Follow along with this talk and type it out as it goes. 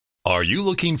Are you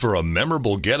looking for a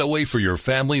memorable getaway for your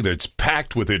family that's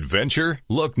packed with adventure?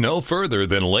 Look no further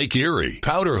than Lake Erie.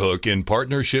 Powder Hook, in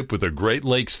partnership with the Great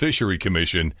Lakes Fishery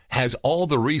Commission, has all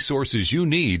the resources you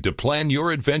need to plan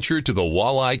your adventure to the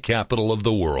walleye capital of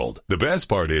the world. The best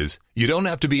part is, you don't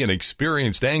have to be an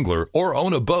experienced angler or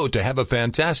own a boat to have a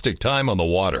fantastic time on the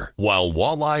water. While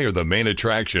walleye are the main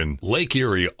attraction, Lake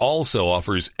Erie also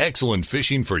offers excellent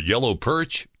fishing for yellow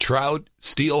perch, trout,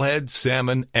 steelhead,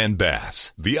 salmon, and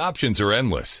bass. The options are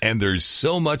endless, and there's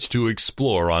so much to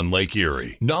explore on Lake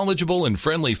Erie. Knowledgeable and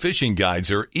friendly fishing guides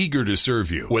are eager to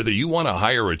serve you. Whether you want to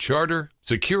hire a charter,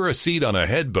 secure a seat on a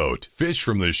headboat, fish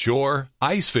from the shore,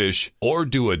 ice fish, or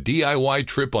do a DIY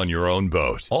trip on your own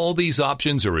boat, all these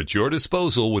options are at your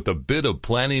disposal with a bit of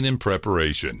planning and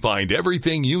preparation. Find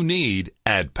everything you need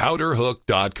at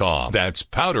powderhook.com. That's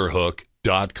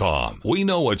powderhook.com. We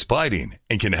know what's biting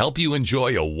and can help you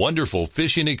enjoy a wonderful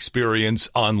fishing experience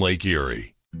on Lake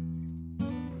Erie.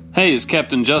 Hey, it's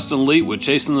Captain Justin Leet with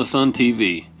Chasing the Sun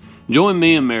TV. Join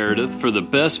me and Meredith for the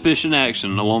best fishing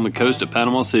action along the coast of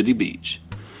Panama City Beach.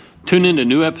 Tune in to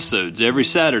new episodes every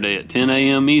Saturday at 10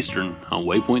 a.m. Eastern on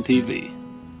Waypoint TV.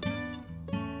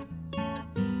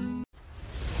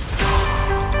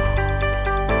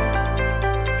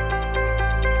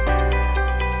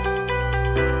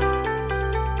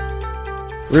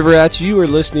 Riverats, you are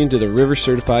listening to the River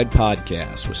Certified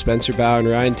Podcast with Spencer Bow and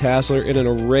Ryan Tassler and an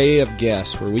array of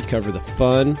guests where we cover the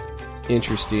fun,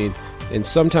 interesting, and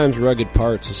sometimes rugged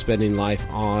parts of spending life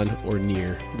on or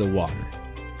near the water.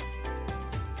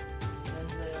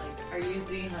 Are you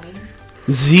Z Honey?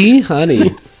 Z Honey.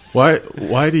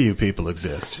 Why do you people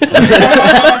exist?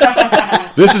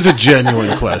 This is a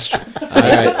genuine question. All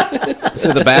right.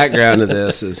 So the background of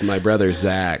this is my brother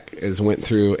Zach went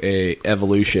through a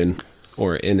evolution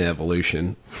or an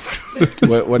evolution.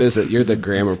 What is it? You're the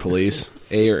grammar police.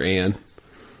 A or an?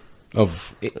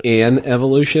 Of an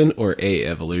evolution or a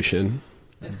evolution?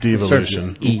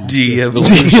 Devolution.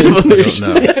 De-evolution. I don't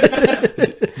know.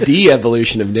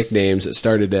 De-evolution of nicknames. It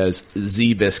started as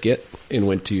Z Biscuit and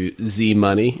went to Z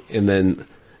Money and then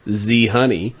Z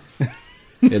Honey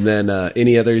and then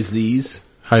any other Z's?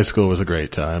 High school was a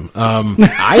great time.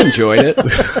 I enjoyed it.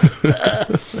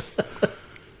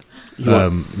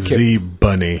 Z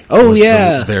Bunny. Oh, was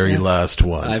yeah. the very last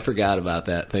one. I forgot about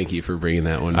that. Thank you for bringing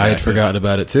that one back. I had forgotten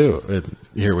about it too.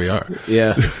 Here we are.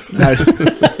 Yeah.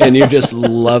 And you're just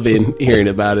loving hearing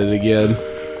about it again.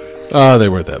 Oh, they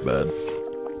weren't that bad.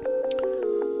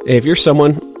 Hey, if you're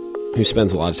someone who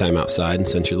spends a lot of time outside, and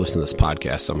since you're listening to this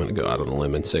podcast, I'm going to go out on a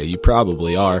limb and say you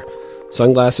probably are.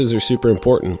 Sunglasses are super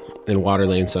important, and water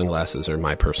lane sunglasses are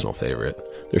my personal favorite.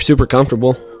 They're super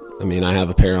comfortable. I mean, I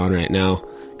have a pair on right now.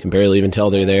 Can barely even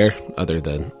tell they're there, other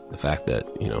than the fact that,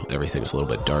 everything's a little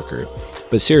bit darker.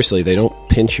 But seriously, they don't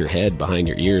pinch your head behind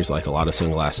your ears like a lot of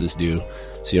sunglasses do,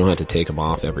 so you don't have to take them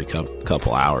off every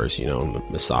couple hours, and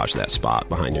massage that spot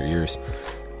behind your ears.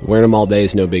 Wearing them all day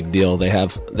is no big deal. They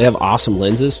have awesome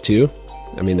lenses, too.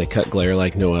 I mean, they cut glare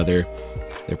like no other.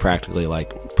 They're practically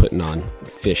like putting on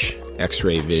fish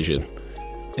x-ray vision.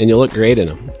 And you'll look great in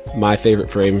them. My favorite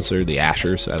frames are the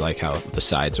Ashers. I like how the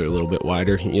sides are a little bit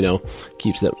wider,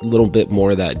 keeps that little bit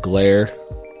more of that glare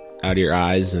out of your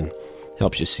eyes and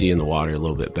helps you see in the water a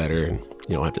little bit better. And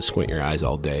you don't have to squint your eyes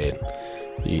all day.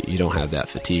 And you don't have that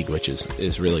fatigue, which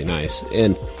is really nice.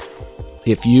 And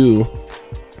if you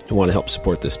want to help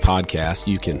support this podcast,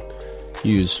 you can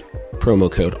use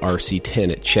promo code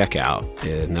RC10 at checkout,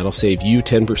 and that'll save you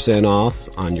 10% off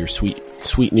on your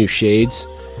sweet new shades.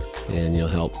 And you'll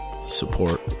help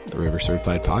support the River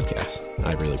Certified Podcast.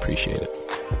 I really appreciate it.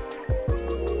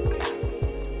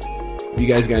 You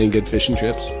guys got any good fishing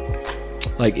trips?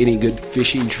 Like any good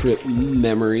fishing trip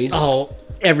memories? Oh,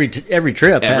 every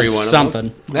trip has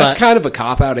something. That's kind of a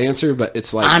cop-out answer, but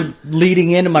it's like... I'm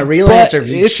leading into my real answer.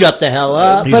 You shut the hell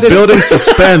up. He's building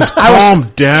suspense.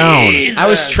 Calm down. Jesus. I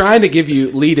was trying to give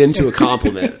you lead into a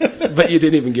compliment, but you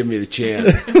didn't even give me the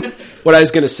chance. What I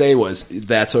was going to say was,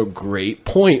 that's a great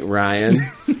point, Ryan,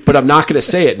 but I'm not going to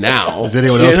say it now. Does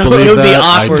anyone else believe it would be that?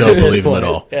 I awkward don't at this believe him point. at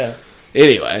all. Yeah.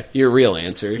 Anyway, your real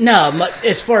answer. No,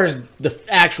 as far as the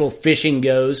actual fishing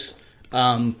goes,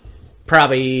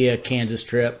 probably a Kansas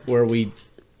trip where we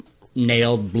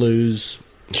nailed blues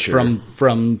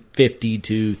from 50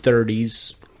 to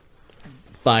 30s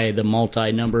by the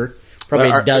multi-number.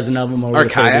 Probably a dozen of them over our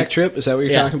 30. kayak trip, is that what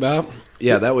you're talking about?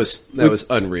 Yeah, that was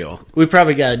unreal. We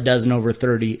probably got a dozen over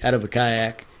 30 out of a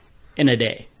kayak in a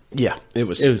day. Yeah, it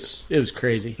was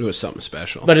crazy. It was something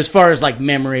special. But as far as like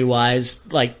memory wise,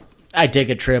 like I take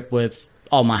a trip with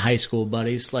all my high school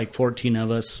buddies, like 14 of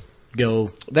us,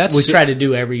 go. That's- we try to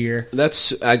do every year. I'm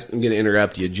going to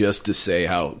interrupt you just to say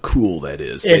how cool that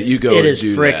is. It is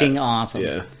do freaking that. awesome.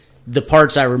 Yeah. The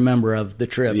parts I remember of the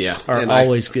trips are and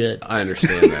always good. I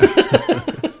understand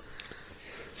that.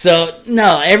 So,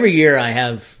 no, every year I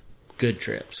have good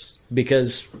trips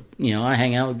because, I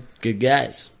hang out with good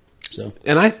guys. So,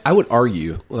 And I would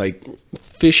argue, like,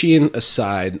 fishing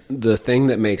aside, the thing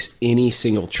that makes any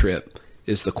single trip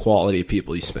is the quality of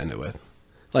people you spend it with.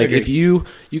 Like, if you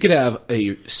could have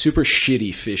a super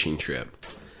shitty fishing trip,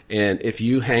 and if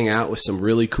you hang out with some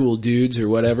really cool dudes or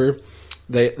whatever,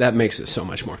 that makes it so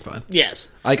much more fun. yes.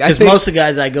 Like, Because most of the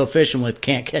guys I go fishing with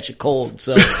can't catch a cold.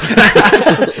 So,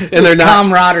 and they're not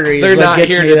camaraderie They're is what not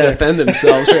gets here me to there. defend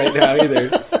themselves right now either.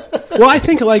 Well, I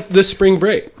think like this spring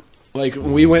break, like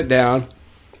we went down,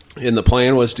 and the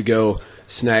plan was to go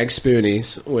snag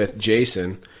spoonies with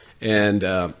Jason,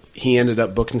 and he ended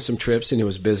up booking some trips, and he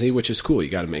was busy, which is cool. You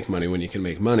got to make money when you can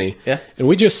make money. Yeah. And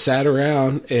we just sat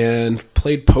around and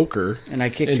played poker. And I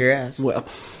kicked your ass. Well,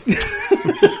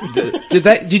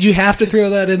 did you have to throw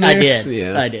that in there? I did.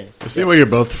 Yeah. I did. See, well, you're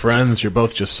both friends. You're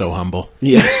both just so humble.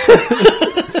 Yes.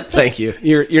 Thank you.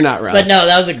 You're not wrong. But no,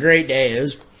 that was a great day. It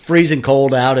was freezing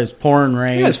cold out. It was pouring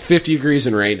rain. It was 50 degrees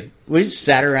and raining. We just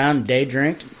sat around, day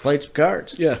drinked, played some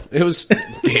cards. Yeah, it was a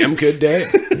damn good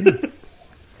day.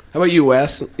 How about you,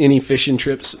 Wes? Any fishing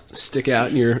trips stick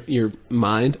out in your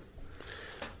mind?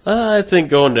 I think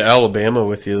going to Alabama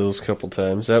with you those couple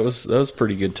times, that was a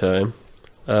pretty good time.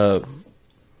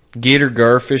 Gator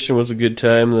gar fishing was a good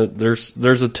time. There's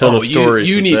a ton of stories.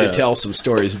 You with need that. to tell some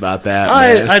stories about that.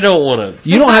 Man. I don't want to.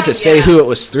 You don't have to say who it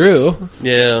was through.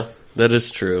 Yeah, that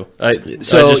is true. I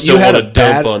So just you don't had want a to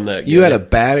bad dump on that. You guy. had a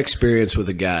bad experience with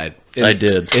a guide. And, I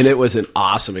did. And it was an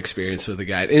awesome experience with a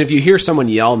guide. And if you hear someone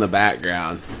yell in the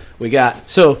background,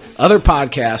 other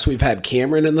podcasts, we've had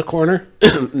Cameron in the corner.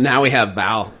 Now we have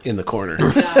Val in the corner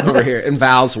over here. And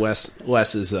Val's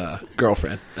Wes's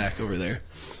girlfriend back over there.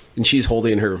 And she's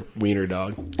holding her wiener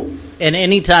dog. And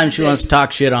anytime she wants to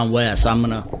talk shit on Wes, I'm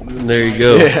going to... There you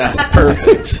go. Yeah, that's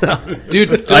perfect.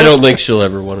 Dude, I don't think she'll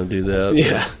ever want to do that.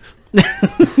 Yeah.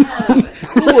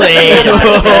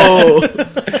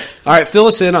 Wait. All right, fill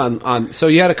us in on. So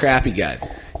you had a crappy guide.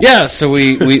 Yeah, so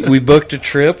we booked a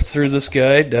trip through this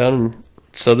guy down in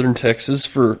southern Texas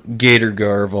for gator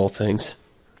gar of all things.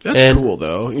 That's And cool,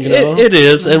 though. You know? It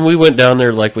is, and we went down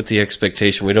there like with the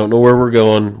expectation. We don't know where we're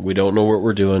going. We don't know what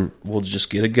we're doing. We'll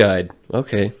just get a guide.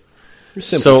 Okay.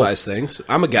 Simplifies things.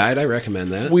 I'm a guide. I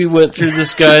recommend that. We went through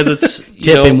this guy that's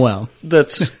Tip him well.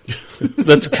 That's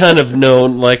kind of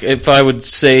known. Like if I would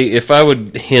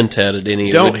hint at it,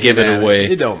 it would give it away.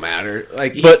 It don't matter.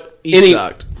 Like, He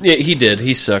sucked. Yeah, he did.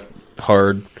 He sucked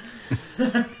hard.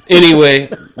 Anyway,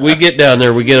 we get down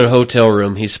there. We get a hotel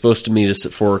room. He's supposed to meet us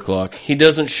at 4:00. He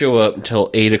doesn't show up until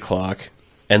 8:00,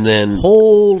 and then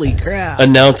Holy crap.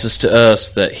 announces to us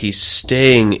that he's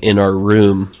staying in our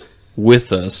room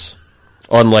with us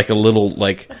on like a little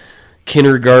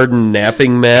kindergarten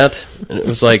napping mat. And it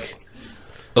was like,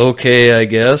 okay, I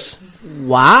guess.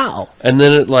 Wow. And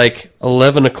then at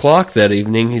 11:00 that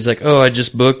evening, he's like, "Oh, I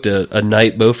just booked a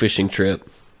night bow fishing trip,"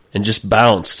 and just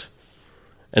bounced.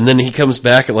 And then he comes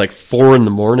back at 4 in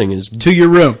the morning. To your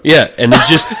room. Yeah, and it's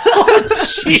just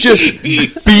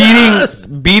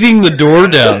beating the door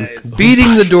down,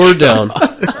 beating the door down.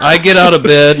 I get out of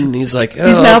bed, and he's like, "Oh."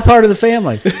 He's now part of the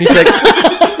family. He's like,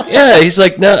 "Yeah." He's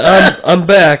like, "No, I'm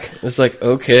back." It's like,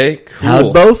 okay, cool.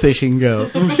 How'd bow fishing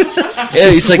go?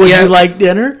 Yeah, he's like, Would "Yeah." you like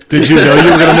dinner? Did you know you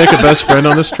were going to make a best friend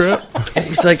on this trip?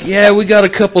 He's like, "Yeah, we got a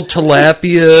couple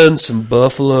tilapia and some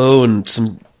buffalo and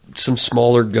some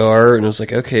smaller gar," and I was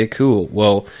like, okay, cool.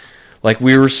 Well,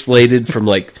 we were slated from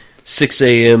 6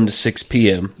 a.m. to 6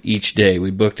 p.m. each day.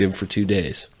 We booked him for 2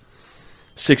 days.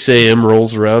 6 a.m.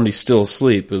 rolls around, he's still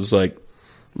asleep. It was like,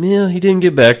 yeah, he didn't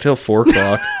get back till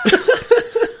 4:00.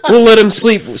 We'll let him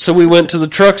sleep. So we went to the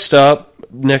truck stop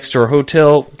next to our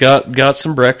hotel, got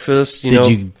some breakfast. Did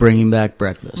you bring him back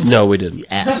breakfast? No, we didn't. You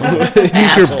asshole.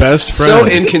 He's your best friend. So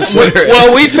inconsiderate.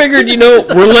 Well, we figured,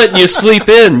 we're letting you sleep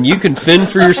in. You can fend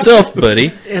for yourself,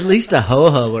 buddy. At least a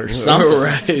ho-ho or something.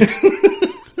 Right.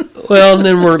 Well, and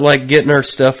then we're getting our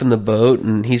stuff in the boat,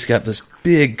 and he's got this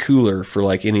big cooler for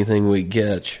anything we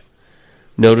catch.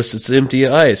 Notice it's empty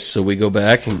of ice, so we go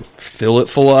back and fill it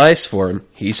full of ice for him.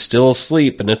 He's still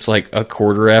asleep, and it's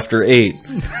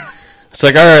 8:15. It's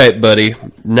like, all right, buddy,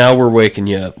 now we're waking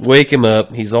you up. Wake him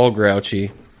up. He's all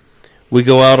grouchy. We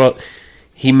go out.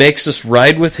 He makes us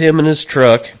ride with him in his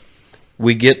truck.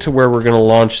 We get to where we're going to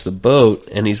launch the boat,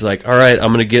 and he's like, all right,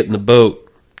 I'm going to get in the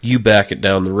boat. You back it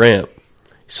down the ramp.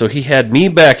 So he had me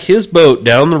back his boat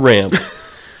down the ramp,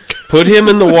 put him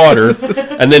in the water,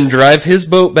 and then drive his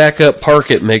boat back up, park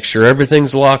it, make sure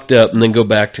everything's locked up, and then go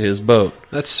back to his boat.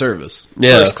 That's service.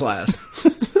 Yeah. First class.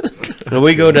 And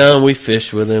we go down, we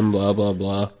fish with him, blah, blah,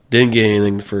 blah. Didn't get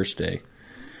anything the first day.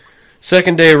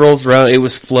 Second day rolls around, it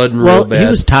was flooding real bad.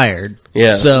 He was tired.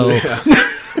 Yeah. So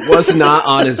Was not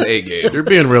on his A game. You're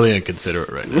being really inconsiderate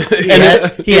right now.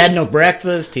 he had no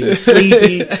breakfast. He was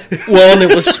sleepy. Well, and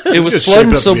it was Just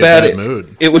flooding shaped up so to be a bad. bad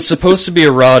mood. It was supposed to be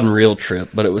a rod and reel trip,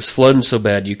 but it was flooding so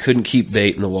bad you couldn't keep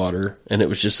bait in the water, and it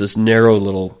was just this narrow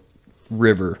little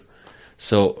river.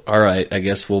 So, all right, I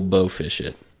guess we'll bow fish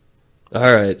it.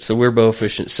 All right, so we're bow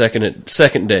fishing.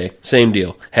 Second day, same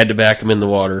deal. Had to back him in the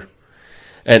water,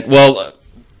 and well,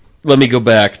 let me go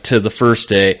back to the first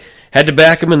day. Had to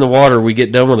back him in the water. We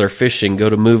get done with our fishing, go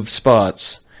to move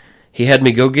spots. He had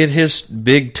me go get his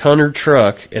big tonner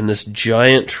truck and this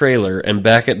giant trailer and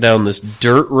back it down this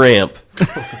dirt ramp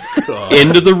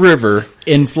into the river.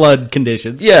 In flood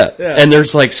conditions. Yeah, and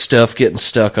there's like stuff getting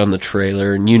stuck on the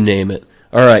trailer and you name it.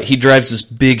 All right, he drives this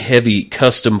big, heavy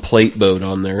custom plate boat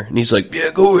on there. And he's like,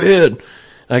 yeah, go ahead.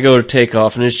 I go to take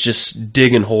off and it's just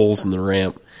digging holes in the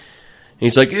ramp.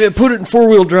 He's like, yeah, put it in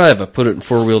four-wheel drive. I put it in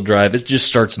four-wheel drive. It just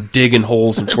starts digging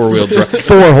holes in four-wheel drive.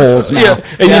 4 holes now. Yeah,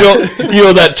 and you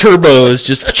know that turbo is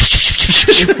just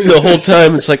the whole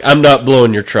time. It's like, I'm not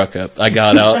blowing your truck up. I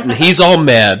got out, and he's all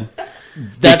mad.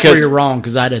 That's where you're wrong,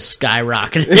 because I'd have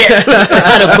skyrocketed.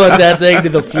 I'd have put that thing to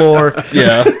the floor.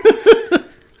 Yeah.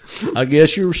 I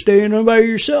guess you were staying by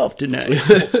yourself tonight.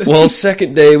 Well,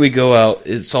 second day we go out.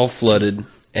 It's all flooded,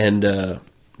 and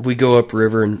we go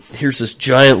upriver, and here's this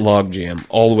giant log jam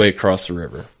all the way across the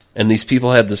river. And these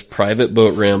people had this private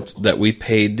boat ramp that we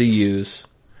paid to use.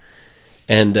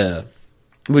 And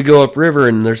we go upriver,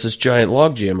 and there's this giant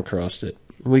log jam across it.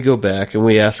 We go back, and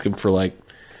we ask them for, like,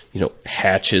 you know,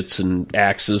 hatchets and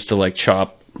axes to, like,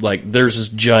 chop. Like, there's this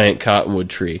giant cottonwood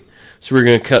tree. So we were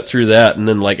going to cut through that, and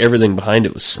then, like, everything behind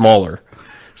it was smaller.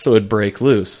 So it'd break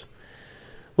loose.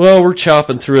 Well, we're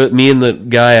chopping through it. Me and the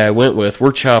guy I went with,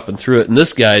 we're chopping through it. And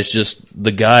this guy's just,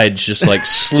 the guide's just like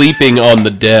sleeping on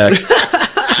the deck,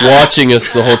 watching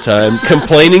us the whole time,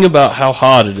 complaining about how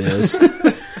hot it is.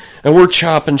 And we're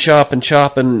chopping,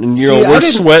 and we're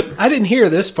sweating. I didn't hear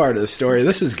this part of the story.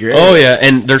 This is great. Oh, yeah,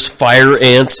 and there's fire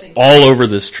ants all over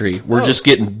this tree. We're just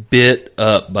getting bit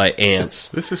up by ants.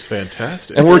 This is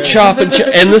fantastic. And we're chopping,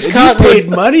 and this You cottonwood... paid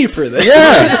money for this.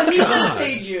 Yeah. We should have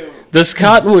paid you. This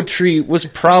cottonwood tree was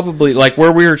probably, like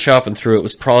where we were chopping through it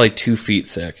was probably 2 feet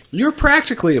thick. You're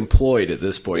practically employed at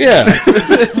this point. Yeah.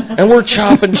 And we're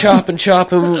chopping,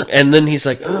 and then he's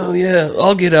like, oh yeah,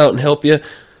 I'll get out and help you.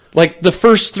 Like the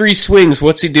first 3 swings,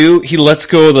 what's he do? He lets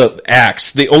go of the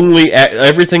axe.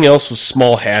 Everything else was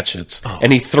small hatchets.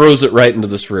 And he throws it right into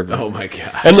this river. Oh my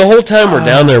God. And the whole time we're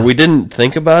down there, we didn't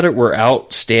think about it. We're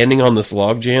out standing on this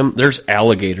log jam. There's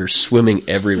alligators swimming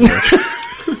everywhere.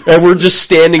 And we're just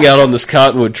standing out on this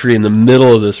cottonwood tree in the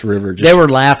middle of this river. They were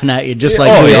laughing at you just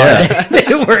like we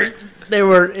are. They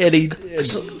were any.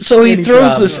 So he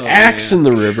throws this axe in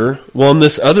the river. Well, and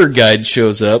this other guide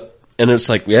shows up, and it's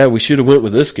like, yeah, we should have went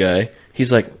with this guy.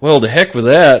 He's like, well, the heck with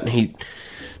that. And he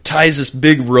ties this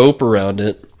big rope around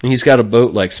it. And he's got a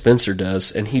boat like Spencer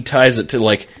does, and he ties it to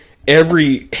like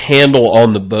every handle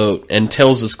on the boat and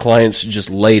tells his clients to just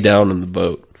lay down in the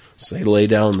boat. So they lay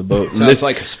down in the boat. Sounds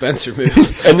like a Spencer move.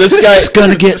 And this guy's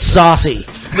gonna get saucy.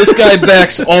 This guy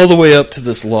backs all the way up to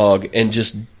this log and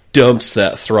just dumps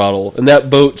that throttle. And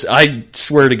that boat, I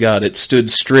swear to God, it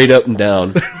stood straight up and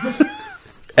down.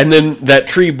 And then that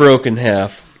tree broke in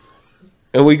half.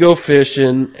 And we go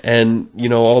fishing and, you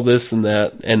know, all this and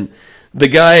that. And the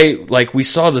guy, like, we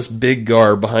saw this big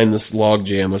gar behind this log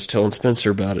jam. I was telling Spencer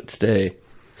about it today.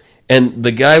 And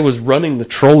the guy was running the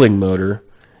trolling motor.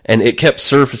 And it kept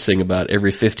surfacing about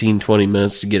every 15, 20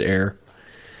 minutes to get air.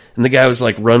 And the guy was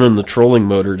like running the trolling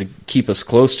motor to keep us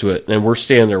close to it. And we're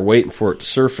standing there waiting for it to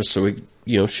surface so we,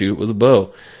 you know, shoot it with a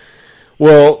bow.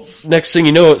 Well, next thing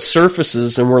you know, it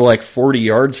surfaces and we're like 40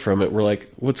 yards from it. We're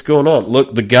like, what's going on?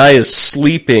 Look, the guy is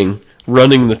sleeping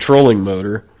running the trolling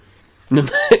motor.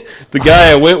 The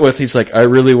guy I went with, he's like, I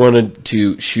really wanted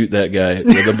to shoot that guy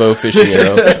with a bow fishing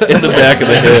arrow in the back of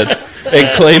the head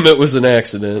and claim it was an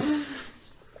accident.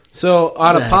 So,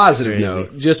 on a That's positive crazy.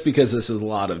 note, just because this is a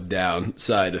lot of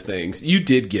downside of things, you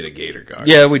did get a gator guard.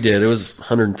 Yeah, we did. It was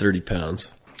 130 pounds.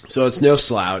 So it's no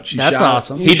slouch. That's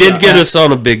awesome. He did get us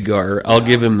on a big gar. I'll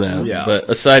give him that. Yeah. But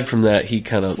aside from that, he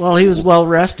kind of... Well, he was well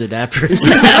rested after his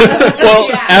Well,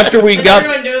 Yeah. after we Is got...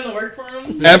 everyone doing the work for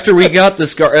him? After we got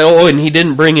this gar... Oh, and he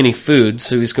didn't bring any food,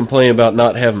 so he's complaining about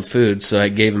not having food, so I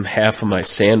gave him half of my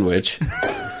sandwich.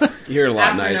 You're a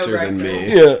lot After no nicer than breakfast.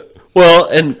 me. Yeah. Well,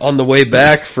 and on the way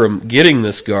back from getting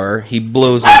this gar, he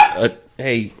blows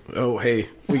hey. Oh, hey,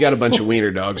 we got a bunch of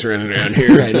wiener dogs running around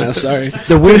here right now. Sorry.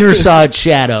 The wiener saw its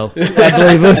shadow. I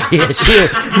believe was the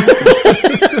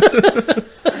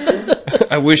issue.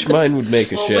 I wish mine would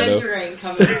make a shadow. Winter ain't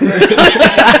coming.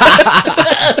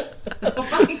 Oh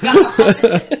my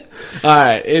god. All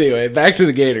right, anyway, back to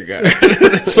the gator gar.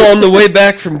 So on the way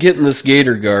back from getting this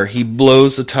gator gar, he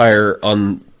blows a tire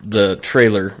on the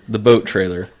trailer, the boat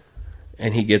trailer,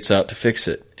 and he gets out to fix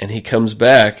it. And he comes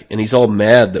back, and he's all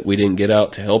mad that we didn't get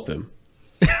out to help him.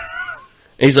 And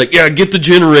he's like, yeah, get the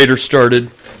generator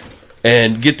started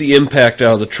and get the impact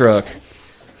out of the truck.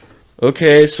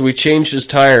 Okay, so we changed his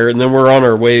tire, and then we're on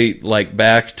our way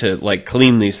back to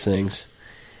clean these things.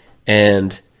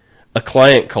 And a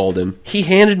client called him. He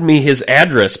handed me his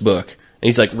address book, and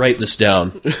he's like, write this down.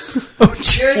 While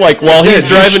he's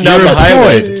driving down the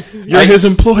highway. You're his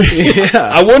employee.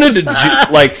 I wanted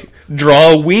to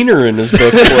draw a wiener in his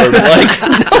book for him.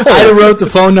 I wrote the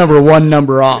phone number one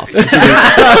number off. One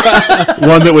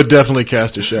that would definitely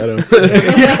cast a shadow.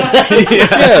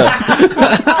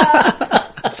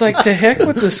 It's like, to heck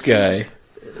with this guy.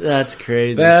 That's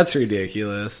crazy. That's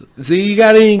ridiculous. See, you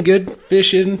got any good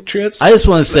fishing trips? I just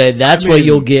want to say that's what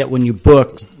you'll get when you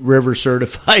book River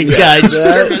Certified Guide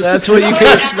Service. That's what you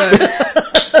can expect.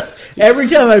 Every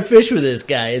time I fish with this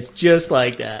guy, it's just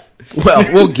like that. Well,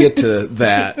 we'll get to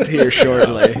that here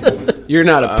shortly. You're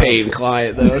not a paying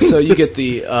client, though, so you get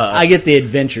the... I get the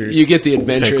adventures. You get the Take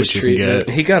adventurous what you can treatment.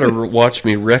 get. He got to watch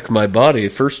me wreck my body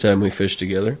the first time we fished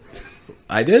together.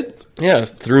 I did? Yeah,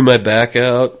 threw my back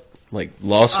out,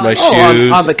 lost my Oh,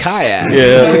 shoes. on the kayak.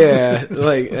 Yeah. All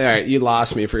right, you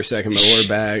lost me for a second, but we're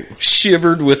back.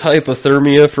 Shivered with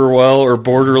hypothermia for a while, or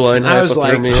borderline I was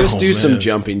like, hypothermia. just do some man.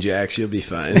 jumping jacks. You'll be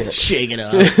fine. Shake it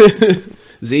up.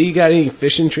 Z, you got any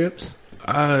fishing trips?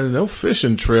 No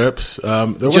fishing trips.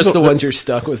 There was Just a- the ones you're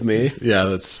stuck with me? Yeah,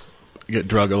 that's get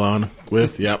drug along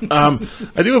with. Yeah.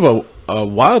 I do have a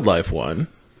wildlife one.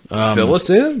 Fill us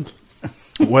in.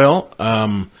 Well,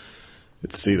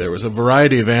 let's see. There was a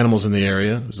variety of animals in the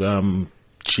area. It was,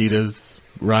 cheetahs,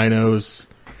 rhinos,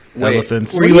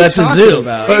 elephants. We left the zoo.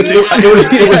 About? But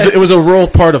it was a rural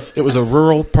part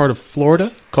of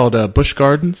Florida called Busch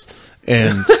Gardens,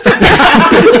 and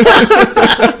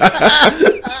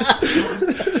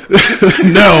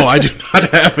no, I do not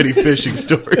have any fishing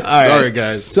stories. right. Sorry,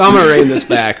 guys. So I'm going to rein this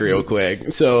back real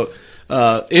quick. So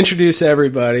introduce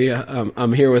everybody.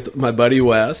 I'm here with my buddy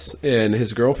Wes, and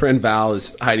his girlfriend Val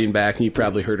is hiding back, and you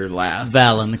probably heard her laugh.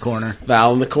 Val in the corner.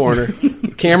 Val in the corner.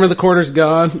 Camera in the corner's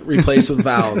gone, replaced with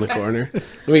Val in the corner. And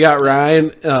we got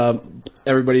Ryan.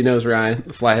 Everybody knows Ryan,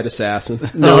 the Flathead Assassin.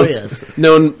 Yes.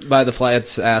 Known by the Flathead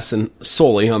Assassin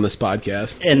solely on this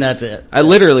podcast. And that's it. I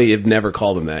literally have never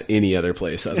called him that any other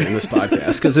place other than this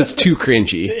podcast because it's too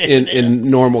cringy in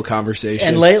normal conversation.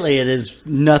 And lately it is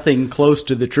nothing close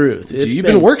to the truth. It's You've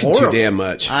been working horrible. too damn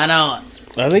much. I know.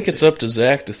 I think it's up to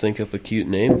Zach to think up a cute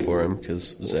name for him,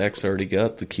 because Zach's already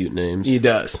got the cute names. He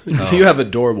does. You have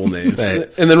adorable names.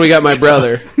 And then we got my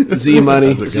brother, Z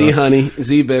Money, Z Honey,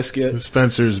 Z Biscuit.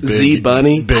 Spencer's big, Z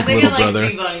Bunny. I big think little I like brother.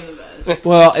 Z Bunny the best.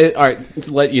 Well, all right,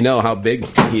 to let you know how big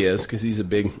he is, because he's a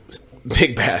big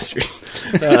bastard.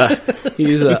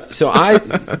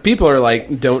 People are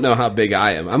like, don't know how big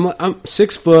I am. I'm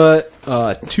 6 foot,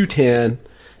 210,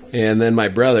 and then my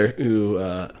brother,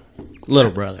 who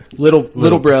Little brother. little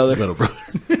brother. Little brother.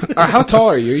 How tall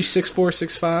are you? Are you 6'4",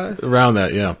 6'5"? Around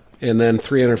that, yeah. And then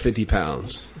 350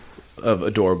 pounds of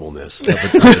adorableness.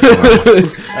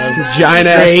 Giant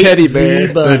ass Straight teddy Z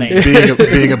bear. Bunny.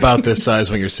 Being about this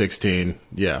size when you're 16,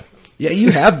 yeah. Yeah,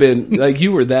 you have been. Like,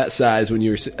 you were that size when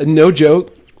you were... No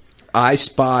joke, I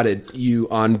spotted you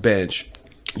on bench.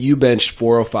 You benched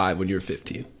 405 when you were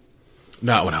 15.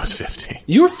 Not when I was 15.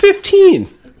 You were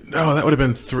 15! No, that would have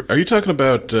been 3. Are you talking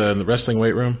about in the wrestling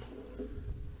weight room?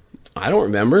 I don't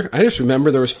remember. I just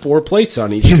remember there was 4 plates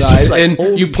on each was side, just like,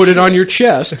 and you put it on your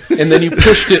chest, and then you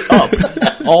pushed it up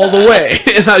all the way.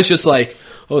 And I was just like,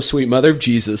 oh, sweet mother of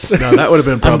Jesus. No, that would have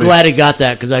been I'm probably... glad he got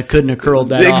that because I couldn't have curled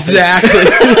that off. Exactly.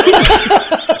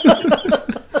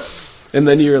 And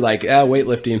then you were like,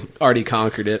 weightlifting, already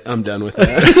conquered it. I'm done with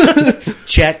that.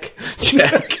 Check.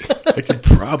 I could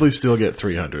probably still get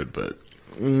 300, but...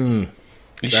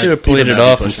 You should have played even it that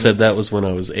off would and push said that was when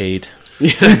I was 8.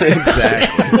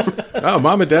 Exactly. Oh,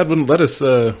 Mom and Dad wouldn't let us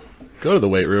go to the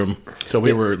weight room until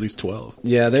we were at least 12.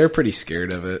 Yeah, they're pretty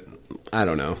scared of it. I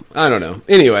don't know.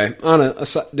 Anyway, on a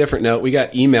different note, we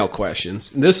got email questions.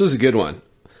 This is a good one.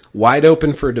 Wide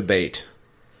open for debate.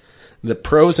 The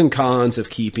pros and cons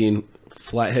of keeping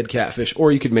flathead catfish,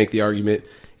 or you could make the argument,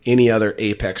 any other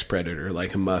apex predator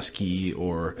like a muskie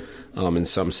or in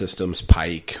some systems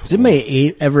pike. Has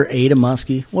anybody ever ate a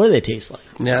muskie? What do they taste like?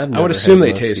 Yeah, I would assume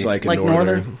they taste like a Like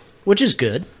northern, which is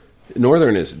good.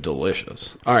 Northern is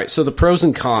delicious. All right, so the pros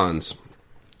and cons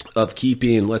of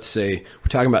keeping, let's say, we're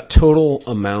talking about total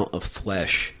amount of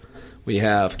flesh. We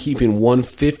have keeping one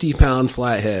 50-pound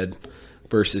flathead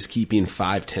versus keeping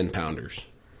 5 10-pounders.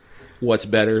 What's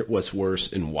better, what's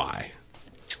worse, and why?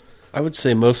 I would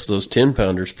say most of those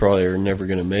 10-pounders probably are never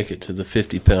going to make it to the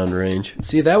 50-pound range.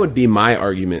 See, that would be my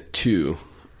argument, too.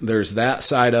 There's that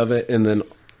side of it, and then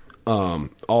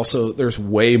also there's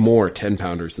way more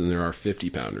 10-pounders than there are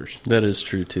 50-pounders. That is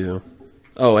true, too.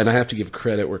 Oh, and I have to give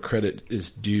credit where credit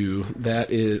is due.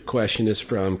 Question is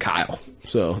from Kyle.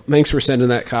 So thanks for sending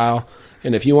that, Kyle.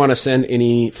 And if you want to send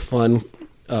any fun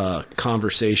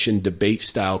conversation,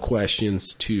 debate-style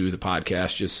questions to the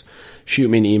podcast, just shoot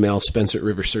me an email,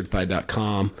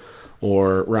 spencer@rivercertified.com,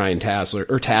 or Ryan Tasler,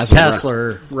 or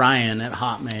Tasler Ryan at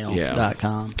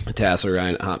hotmail.com. Tasler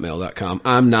Ryan at hotmail.com.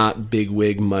 I'm not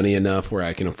bigwig money enough where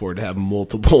I can afford to have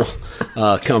multiple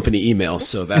company emails,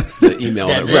 so that's the email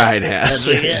that Ryan has. That's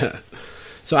what you get.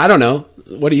 So I don't know.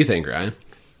 What do you think, Ryan?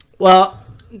 Well,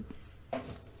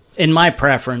 in my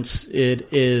preference, it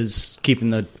is keeping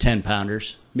the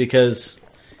 10-pounders, because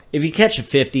if you catch a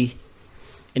 50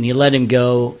 and you let him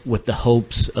go with the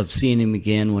hopes of seeing him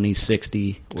again when he's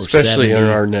 60 or Especially 70, in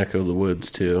our neck of the woods,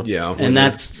 too. Yeah. and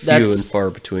that's Few and far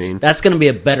between. That's going to be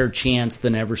a better chance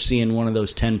than ever seeing one of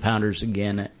those 10-pounders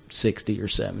again at 60 or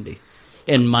 70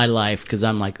 in my life, because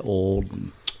I'm like old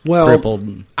and crippled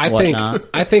and whatnot.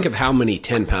 I think of how many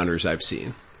 10-pounders I've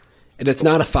seen, and it's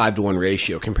not a 5-to-1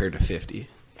 ratio compared to 50.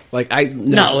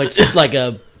 No, it's like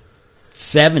a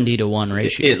 70-to-1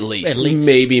 ratio. At least.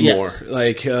 Maybe more.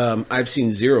 Like, I've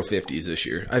seen 0 50s this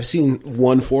year. I've seen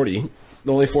 140.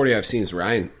 The only 40 I've seen is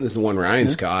the one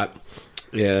Ryan's caught.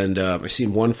 And I've seen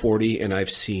 140, and I've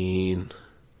seen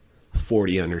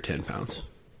 40 under 10 pounds.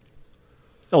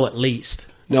 Oh, at least.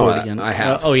 No, I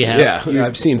have. Oh, you have? Yeah,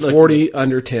 I've seen 40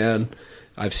 under 10.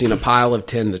 I've seen a pile of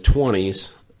 10 to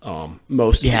 20s.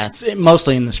 Mostly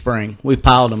in the spring. We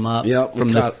piled them up from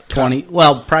the 20.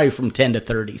 Well, probably from 10 to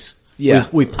 30s. Yeah,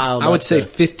 we piled. I would say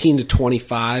 15 to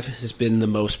 25 has been the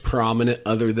most prominent,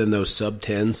 other than those sub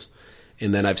 10s.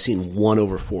 And then I've seen 1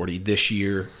 over 40 this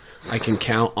year. I can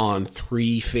count on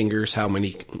 3 fingers how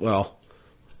many. Well,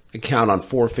 I count on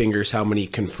 4 fingers how many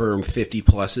confirmed 50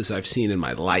 pluses I've seen in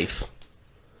my life.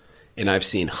 And I've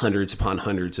seen hundreds upon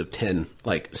hundreds of 10,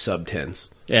 like sub 10s.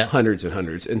 Yeah. Hundreds and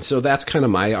hundreds. And so that's kind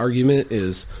of my argument,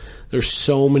 is there's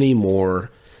so many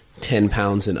more 10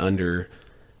 pounds and under,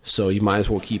 so you might as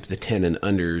well keep the 10 and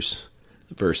unders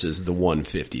versus the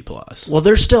 150 plus. Well,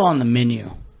 they're still on the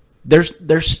menu. They're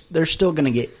still going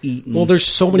to get eaten. Well, there's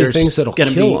so many things that'll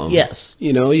kill them. Yes.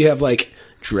 You know, you have like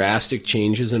drastic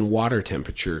changes in water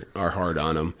temperature are hard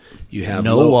on them. You have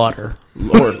no water.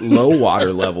 Or low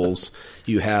water levels.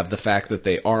 You have the fact that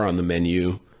they are on the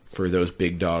menu for those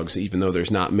big dogs, even though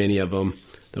there's not many of them.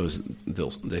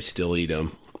 They still eat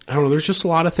them. I don't know. There's just a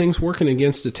lot of things working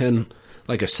against a 10,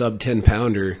 like a sub 10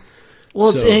 pounder. Well,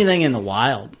 it's anything in the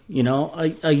wild. You know,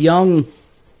 a young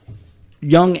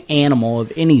animal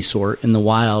of any sort in the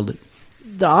wild,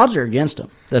 the odds are against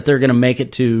them that they're going to make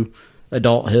it to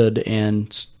adulthood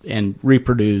and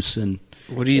reproduce. And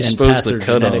what do you suppose the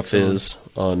cutoff is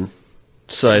on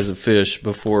size of fish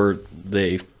before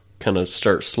they kind of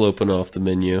start sloping off the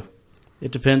menu?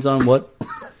 It depends on what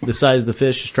the size of the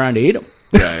fish is trying to eat them.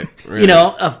 Right. You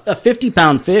know, a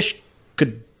 50-pound fish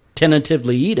could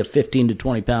tentatively eat a 15 to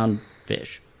 20-pound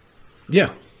fish.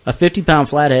 Yeah. A 50-pound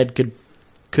flathead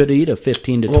could eat a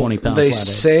 15 to 20-pound flathead. They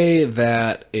say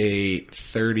that a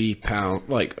 30-pound,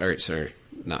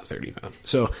 not 30-pound.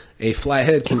 So a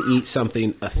flathead can eat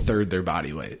something a third their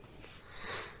body weight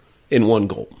in one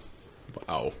gulp.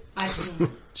 Wow. I've seen.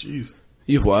 Jeez.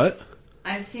 You what?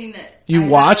 I've seen it. You I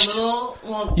watched? All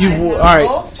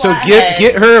right. So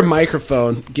get her a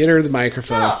microphone. Get her the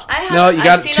microphone.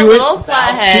 I've seen a little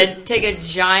flathead take a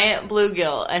giant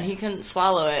bluegill, and he couldn't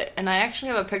swallow it. And I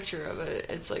actually have a picture of it.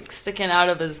 It's like sticking out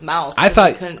of his mouth. I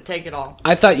thought he couldn't take it all.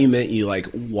 I thought you meant you like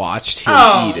watched him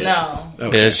eat it. No.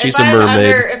 Okay. Yeah, she's a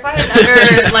mermaid. If I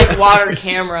had under like water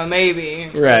camera, maybe.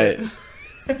 Right.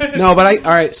 No, but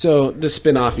all right. So to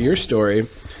spin off your story,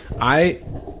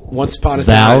 once upon a time,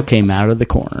 Val came out of the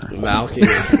corner. Nobody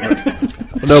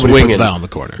puts Val in the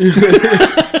corner.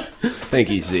 Thank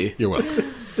you, Z. You're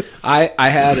welcome. I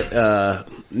had a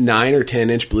 9 or 10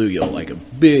 inch bluegill, like a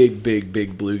big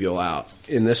bluegill out,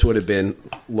 and this would have been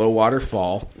low water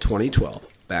fall 2012.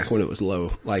 back when it was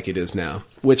low like it is now.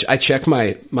 Which I checked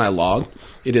my log.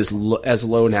 It is as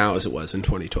low now as it was in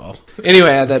 2012. Anyway,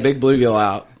 I had that big bluegill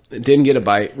out. Didn't get a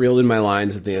bite. Reeled in my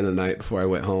lines at the end of the night before I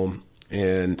went home.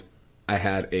 And I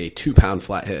had a 2-pound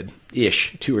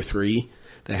flathead-ish, 2 or 3,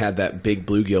 that had that big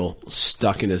bluegill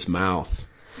stuck in his mouth.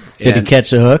 Did he catch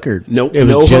the hook, or nope, it was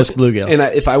no just hook. bluegill? And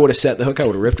if I would have set the hook, I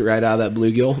would have ripped it right out of that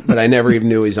bluegill. But I never even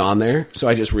knew he was on there, so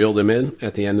I just reeled him in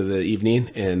at the end of the evening,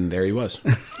 and there he was.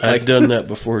 I've done that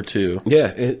before too.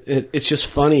 Yeah, it's just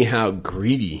funny how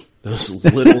greedy those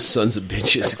little sons of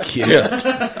bitches get.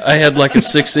 Yeah. I had like a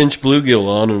 6-inch bluegill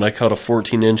on, and I caught a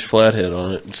 14-inch flathead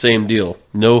on it. Same deal.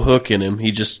 No hook in him. He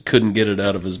just couldn't get it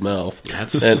out of his mouth.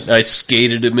 And I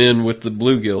skated him in with the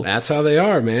bluegill. That's how they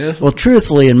are, man. Well,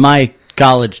 truthfully, in my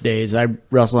college days, I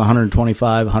wrestled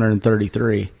 125,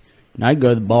 133. And I'd go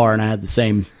to the bar, and I had the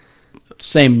same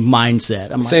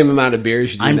mindset. I'm Same amount of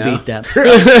beers you do I'm now. beat that.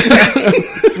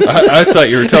 I thought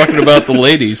you were talking about the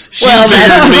ladies. She's bigger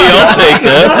than me. I'll take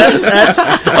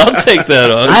that. I'll take that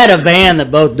on. I had a van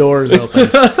that both doors opened.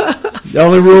 The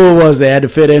only rule was they had to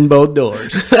fit in both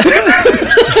doors.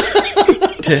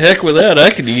 To heck with that. I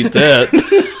can eat that.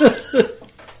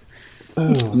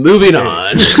 Moving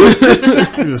on. We're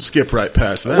gonna skip right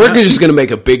past that. We're just going to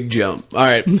make a big jump. All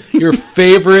right. Your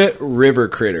favorite river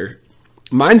critter.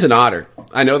 Mine's an otter.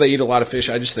 I know they eat a lot of fish.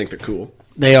 I just think they're cool.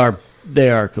 They are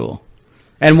cool.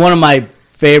 And one of my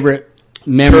favorite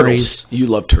memories. Turtles. You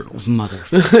love turtles. One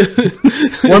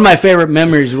of my favorite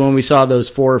memories is when we saw those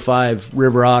 4 or 5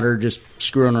 river otter just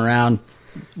screwing around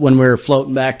when we were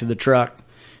floating back to the truck.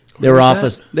 They were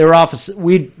off.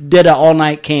 We did an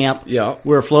all-night camp. Yeah.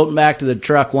 We were floating back to the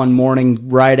truck one morning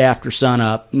right after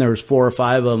sunup, and there was 4 or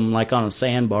 5 of them like on a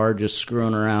sandbar just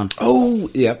screwing around. Oh,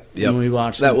 yep. And we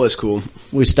watched that them. was cool.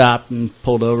 We stopped and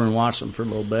pulled over and watched them for a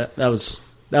little bit. That was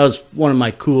one of my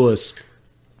coolest,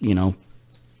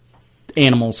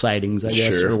 animal sightings, I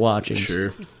guess, for watching.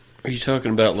 Sure. Are you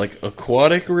talking about like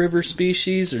aquatic river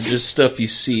species or just stuff you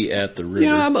see at the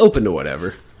river? I'm open to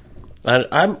whatever.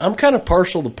 I'm kind of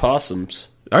partial to possums.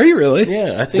 Are you really?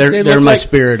 Yeah, I think they're look my like,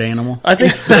 spirit animal. I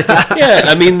think, yeah.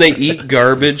 I mean, they eat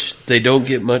garbage. They don't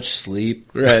get much sleep.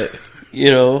 Right.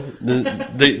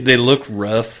 They look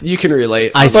rough. You can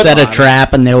relate. I set a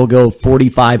trap, and they will go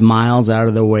 45 miles out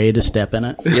of their way to step in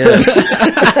it. Yeah.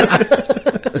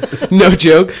 No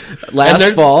joke.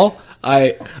 Last fall,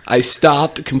 I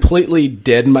stopped completely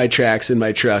dead in my tracks in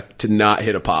my truck to not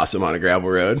hit a possum on a gravel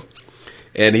road,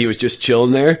 and he was just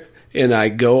chilling there. And I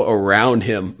go around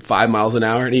him 5 miles an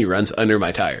hour, and he runs under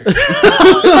my tire.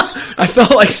 I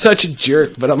felt like such a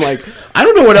jerk, but I'm like, I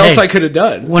don't know what else I could have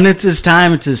done. When it's his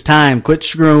time, it's his time. Quit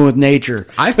screwing with nature.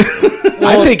 I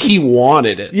think he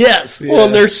wanted it. Yes. Yeah. Well,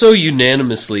 and they're so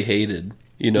unanimously hated.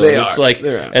 They it's are. like,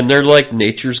 They're and they're like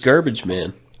nature's garbage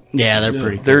man. Yeah, they're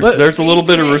pretty cool. There's a little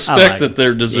bit of respect like that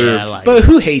they're deserved. Yeah, I like But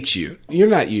who hates you? You're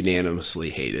not unanimously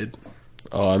hated.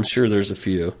 Oh, I'm sure there's a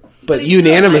few. But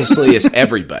unanimously is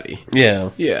everybody. Yeah.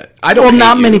 Yeah. I don't Well, hate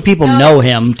not you. many people know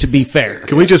him, to be fair.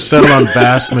 Can we just settle on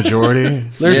vast majority?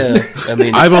 Yeah. I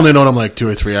mean, I've only known him like 2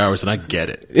 or 3 hours, and I get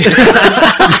it.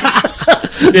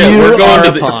 yeah, You we're are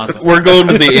going a possum. we're going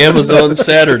to the Amazon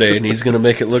Saturday, and he's going to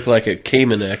make it look like a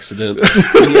Cayman accident.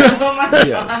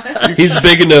 Yes. He's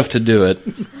big enough to do it.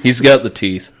 He's got the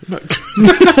teeth.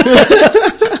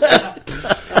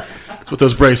 That's what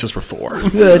those braces were for.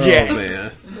 Good, Jack.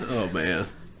 Oh, man.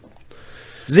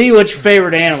 Z, what's your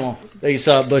favorite animal that you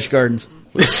saw at Busch Gardens?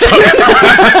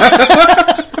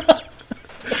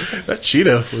 That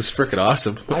cheetah was freaking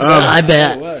awesome. I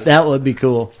bet. That would be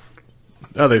cool.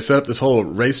 They set up this whole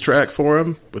racetrack for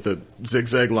him with a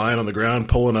zigzag line on the ground,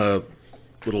 pulling a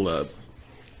little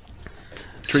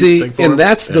treat See, thing for and him.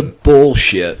 that's the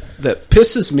bullshit that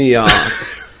pisses me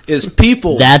off is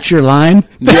people. That's your line?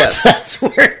 Yes. That's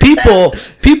where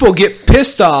people get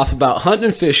pissed off about hunting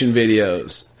and fishing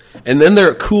videos, and then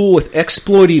they're cool with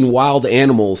exploiting wild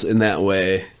animals in that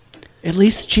way. At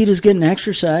least the cheetah's getting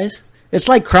exercise. It's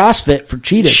like CrossFit for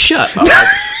cheetahs. Shut up.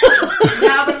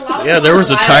 Yeah, there was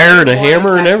a tire and a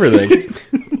hammer and everything.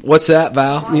 What's that,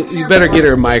 Val? You better get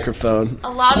her a microphone.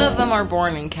 A lot of them are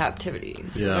born in captivity.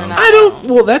 So Yeah. they're not I don't. wild.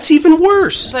 Well, that's even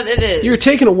worse. But it is. You're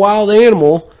taking a wild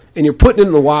animal and you're putting it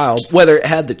in the wild, whether it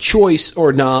had the choice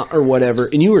or not or whatever,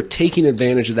 and you are taking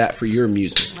advantage of that for your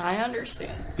amusement. I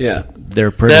understand. Yeah.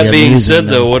 They're pretty That being amusing, said,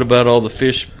 though, what about all the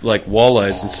fish, like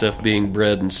walleyes and stuff, being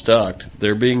bred and stocked?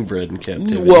 They're being bred in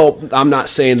captivity. Well, I'm not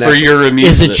saying for that. your Is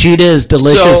amusement. a cheetah as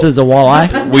delicious So- as a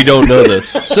walleye? We don't know this.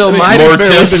 So my More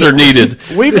defense- tests are needed.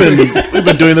 We've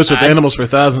been doing this with animals for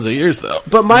thousands of years, though.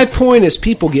 But my point is,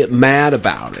 people get mad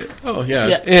about it, Oh yeah,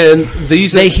 Yeah. and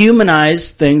these They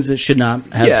humanize things that should not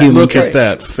have human Look trait. at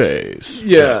that face.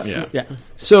 Yeah. Yeah.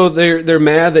 So they're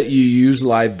mad that you use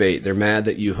live bait. They're mad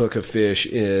that you hook a fish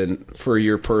in for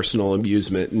your personal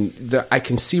amusement. And I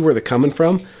can see where they're coming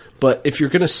from. But if you're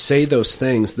going to say those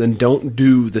things, then don't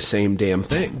do the same damn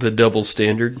thing. The double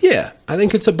standard. Yeah, I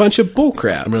think it's a bunch of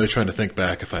bullcrap. I'm really trying to think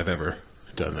back if I've ever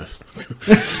done this.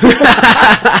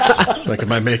 Like,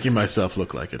 am I making myself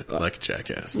look like a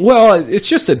jackass? Well, it's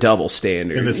just a double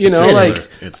standard. In this You know, particular like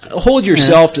instance. hold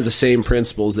yourself to the same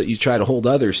principles that you try to hold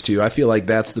others to. I feel like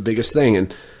that's the biggest thing.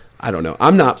 And I don't know.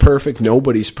 I'm not perfect.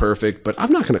 Nobody's perfect. But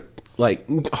I'm not going to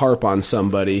harp on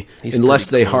somebody unless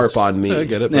they harp on me. I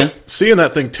get it. Yeah. But seeing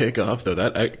that thing take off, though,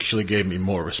 that actually gave me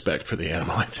more respect for the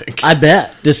animal, I think. I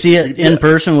bet to see it in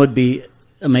person would be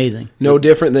amazing. No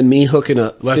different than me hooking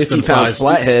a Less than 50-pound 5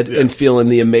 flathead yeah. and feeling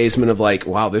the amazement of like,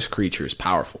 wow, this creature is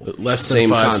powerful. Less than Same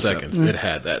 5 concept. seconds, it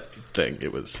had that thing.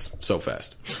 It was so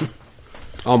fast.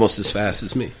 Almost as fast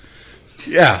as me.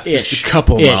 Yeah, Ish. just a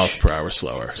couple Ish. miles per hour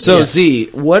slower. So Yes. Z,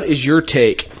 what is your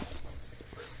take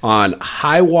on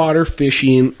high water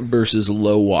fishing versus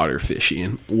low water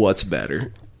fishing? What's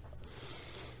better?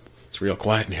 It's real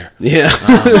quiet in here. Yeah.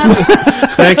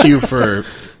 Thank you for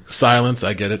silence.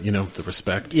 I get it. You know, the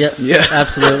respect. Yes, Yeah.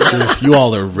 absolutely. You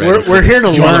all are ready. We're for here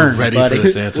this. to You all are learn, ready buddy. for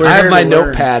this answer. We're I have here my to learn.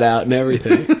 notepad out and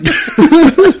everything.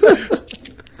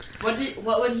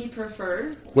 What would he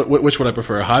prefer? Which would I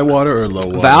prefer, high water or low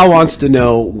water? Val wants to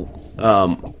know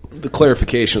the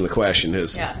clarification of the question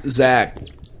is Yeah. Zach,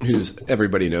 who's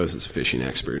everybody knows is a fishing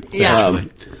expert. Yeah.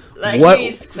 Like, what- he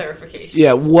needs clarification.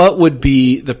 Yeah, what would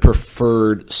be the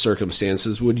preferred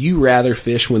circumstances? Would you rather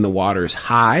fish when the water is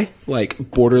high, like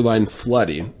borderline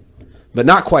flooding, but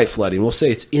not quite flooding? We'll say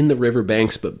it's in the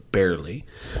riverbanks, but barely.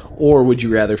 Or would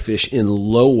you rather fish in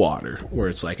low water, where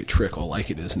it's like a trickle, like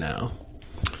it is now?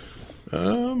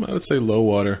 I would say low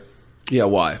water. Yeah,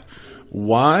 why?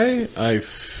 Why? I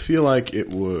feel like it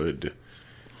would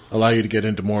allow you to get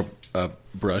into more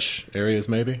brush areas,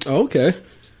 maybe. Oh, okay.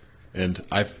 And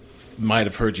I might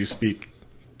have heard you speak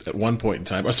at one point in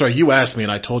time. Oh, sorry, you asked me,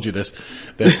 and I told you this.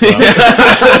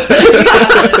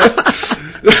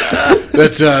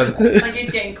 That Like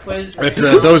he's getting quizzed. that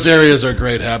those areas are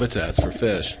great habitats for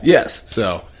fish. Yes.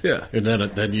 So Yeah. and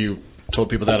then you told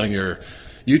people that on your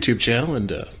YouTube channel, and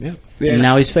yeah. Yeah. And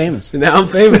now he's famous. Now I'm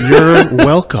famous. You're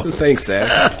welcome. Thanks,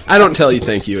 Zach. I don't tell you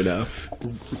thank you enough.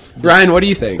 Brian, what do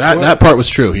you think? That part was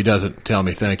true. He doesn't tell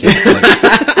me thank you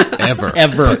like, ever.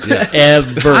 Ever. Yeah.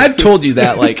 Ever. I've told you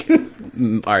that, like,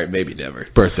 all right, maybe never.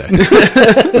 Birthday,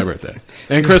 my birthday,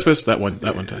 and Christmas. That one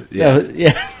time. yeah.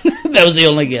 That was the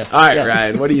only gift. All right, Yeah.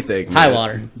 Ryan, what do you think? High man?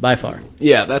 water, by far.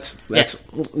 Yeah, that's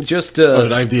just. Oh,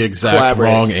 did I have the exact collaborate.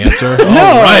 wrong answer? No.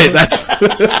 All right, that's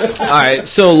All right,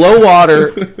 so low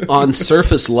water on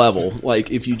surface level,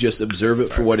 like if you just observe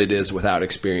it for what it is without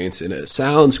experiencing it,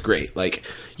 sounds great. Like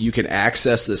you can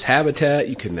access this habitat,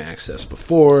 you can access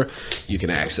before, you can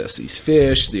access these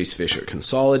fish. These fish are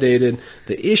consolidated.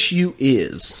 The issue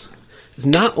is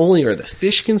not only are the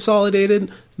fish consolidated,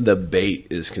 the bait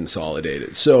is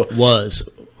consolidated. So Was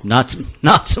not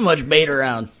so much bait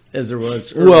around as there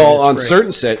was. well, on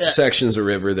certain. certain sections of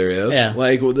river there is. Yeah.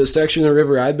 Like with the section of the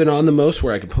river I've been on the most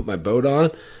where I can put my boat on,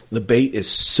 the bait is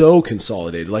so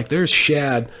consolidated. Like there's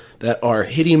shad that are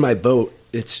hitting my boat.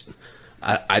 It's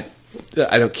I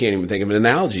can't even think of an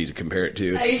analogy to compare it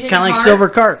to. It's, Asian Kind of like carp. silver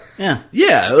carp. Yeah.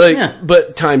 yeah, like Yeah.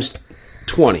 but times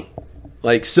 20.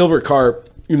 Like silver carp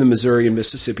in the Missouri and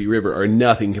Mississippi River are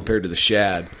nothing compared to the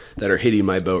shad that are hitting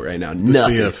my boat right now. this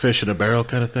Nothing. be a fish in a barrel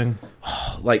kind of thing.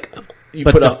 Like you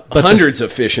But put the- up but the hundreds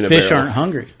of fish in a Fish barrel. aren't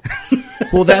hungry.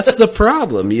 Well, that's the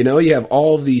problem. You know, you have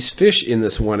all of these fish in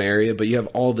this one area, but you have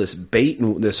all this bait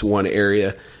in this one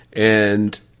area,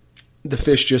 and the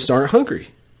fish just aren't hungry.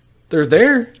 They're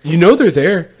there. You know they're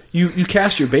there. You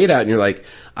cast your bait out, and you're like,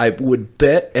 I would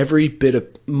bet every bit of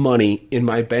money in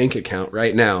my bank account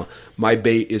right now, my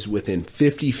bait is within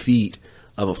 50 feet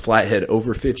of a flathead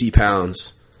over 50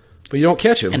 pounds, but you don't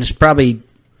catch him. And it's probably,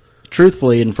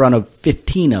 truthfully, in front of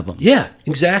 15 of them. Yeah,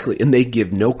 exactly. And they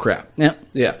give no crap. Yep.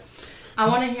 Yeah. I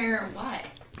want to hear why.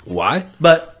 Why?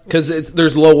 But Because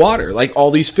there's low water. Like all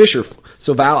these fish are.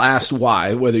 So Val asked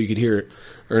why, whether you could hear it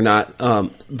or not.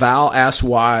 Val asked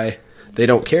why they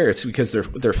don't care. It's because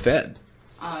they're fed.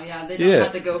 Oh yeah, they don't Yeah.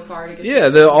 have to go far to get.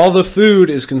 Yeah, all the food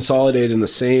is consolidated in the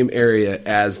same area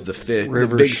as the fish. The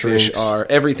River big shrinks. fish are.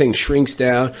 Everything shrinks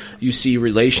down. You see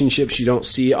relationships you don't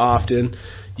see often.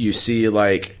 You see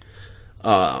like.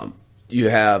 You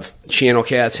have channel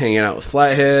cats hanging out with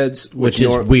flatheads, Which is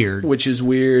weird. Which is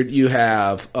weird. You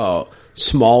have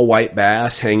small white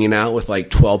bass hanging out with like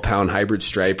 12-pound hybrid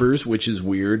stripers, which is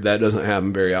weird. That doesn't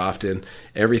happen very often.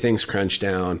 Everything's crunched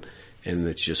down, and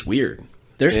it's just weird.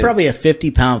 There's probably a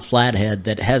 50-pound flathead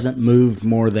that hasn't moved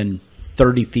more than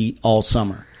 30 feet all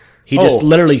summer. He just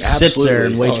literally sits there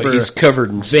and waits for he's covered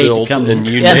in bait to silt come. and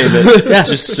you name it,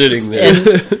 just sitting there. And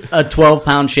a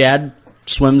 12-pound shad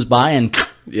swims by and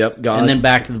Yep, gone. and then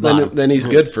back to the bottom. Then he's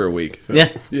good for a week. Yeah.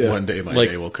 One day my Like-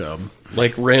 day will come.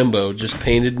 Like Rambo, just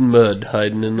painted in mud,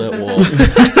 hiding in that wall.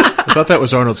 I thought that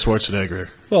was Arnold Schwarzenegger.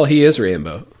 Well, he is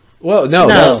Rambo. Well, no,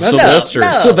 that's Sylvester.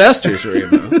 no. Sylvester's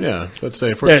Rambo. Yeah, let's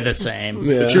say if They're the same.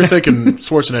 you're thinking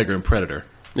Schwarzenegger and Predator.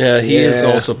 Yeah, he is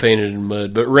Yeah. also painted in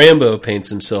mud, but Rambo paints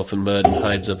himself in mud and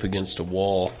hides up against a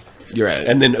wall. You're right.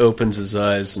 And then opens his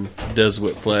eyes and does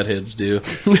what flatheads do.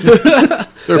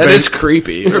 That is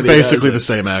creepy. They're when he does basically it. the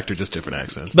same actor, just different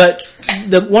accents. But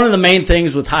one of the main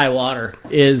things with high water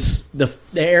is the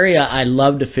area I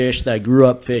love to fish, that I grew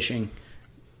up fishing,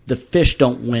 the fish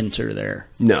don't winter there.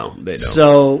 No, they don't.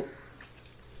 So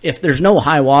if there's no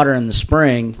high water in the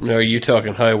spring, No, are you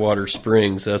talking high water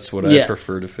springs? That's what I Yeah.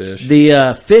 prefer to fish.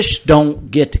 the fish don't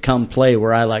get to come play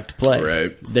where I like to play.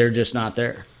 Right. They're just not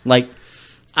there. Like,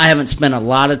 I haven't spent a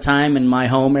lot of time in my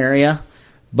home area,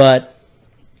 but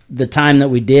the time that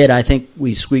we did, I think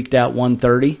we squeaked out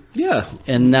 130, Yeah.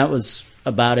 and that was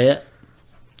about it.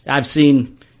 I've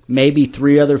seen maybe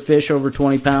 3 other fish over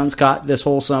 20 pounds caught this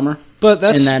whole summer. But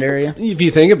that's in that area. If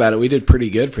you think about it, we did pretty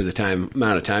good for the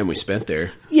amount of time we spent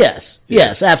there. Yes,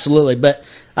 absolutely. But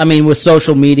I mean, with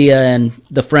social media and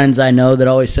the friends I know that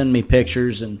always send me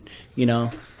pictures, and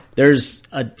there's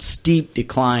a steep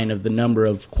decline of the number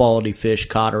of quality fish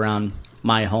caught around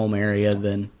my home area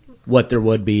than what there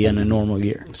would be in a normal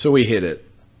year. So we hit it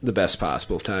the best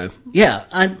possible time. Yeah,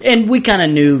 and we kind of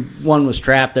knew one was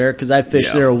trapped there because I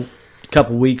fished there a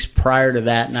couple weeks prior to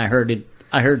that, and I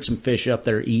heard some fish up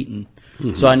there eating,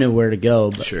 so I knew where to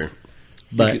go. But, Sure.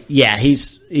 but yeah,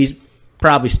 he's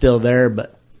probably still there,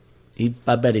 but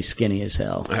I bet he's skinny as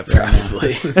hell.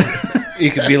 Probably. You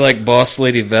could be like Boss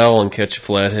Lady Val and catch a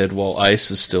flathead while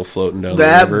ice is still floating down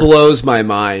That the river. blows my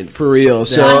mind, for real.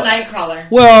 So, On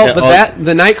Nightcrawler. well, Yeah, but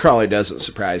the nightcrawler doesn't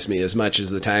surprise me as much as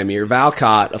the time of year. Val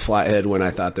caught a flathead when I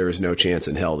thought there was no chance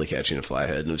in hell to catching a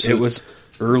flathead. And It was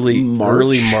early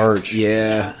March.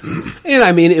 Yeah. And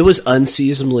I mean, it was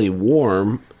unseasonably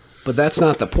warm, but that's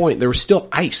not the point. There was still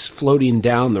ice floating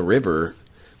down the river,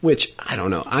 which, I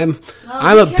don't know. I'm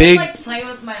a big... Like, playing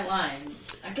with my line.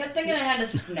 I kept thinking I had a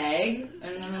snag.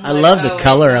 And then I love the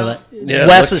color of it. Yeah,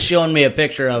 Wes is showing me a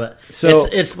picture of it. So-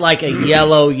 it's like a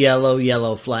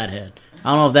yellow flathead.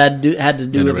 I don't know if that had to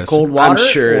do with the Interesting. cold water. I'm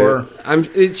sure. Or,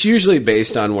 It's usually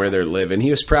based on where they're living. He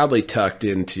was probably tucked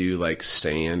into like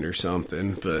sand or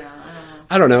something, but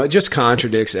I don't know. It just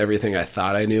contradicts everything I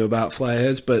thought I knew about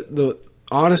flatheads. But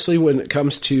honestly, when it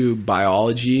comes to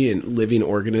biology and living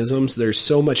organisms, there's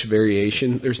so much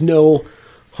variation. There's no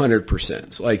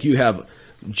 100%. Like you have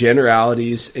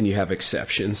generalities and you have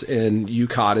exceptions, and you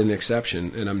caught an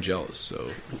exception, and I'm jealous. So.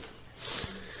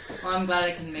 Well, I'm glad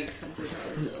I can make Spencer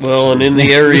jealous. Well, and in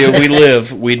the area we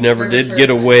live, we never For did sure. get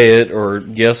to weigh it or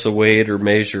guess a weight or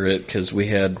measure it because we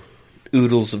had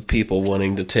oodles of people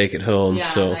wanting to take it home. Yeah,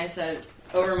 So and I said,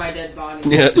 over my dead body.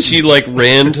 yeah, she like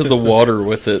ran to the water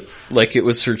with it like it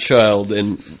was her child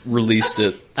and released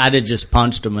it. I just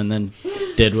punched him and then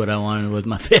did what I wanted with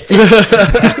my fish.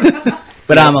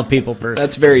 But I'm a people person.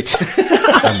 That's very...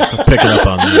 I'm picking up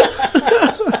on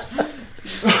that.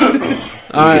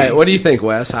 All right, what do you think,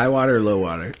 Wes? High water or low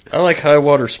water? I like high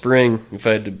water spring if I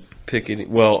had to pick any.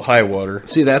 Well, high water.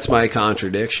 See, that's my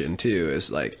contradiction too.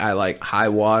 Is like I like high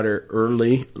water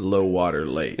early, low water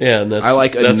late. Yeah, and I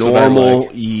like a that's what I normal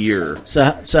like. year.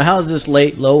 So how's this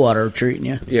late low water treating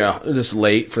you? Yeah, just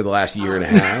late for the last year and a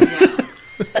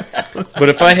half. But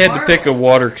if I had to pick a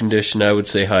water condition, I would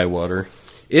say high water.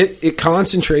 It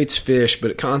concentrates fish, but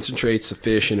it concentrates the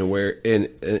fish in a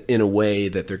way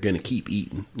that they're going to keep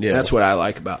eating. Yeah. That's what I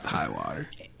like about high water.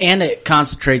 And it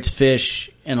concentrates fish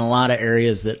in a lot of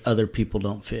areas that other people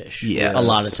don't fish. Yes. A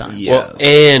lot of times. Yeah. Well,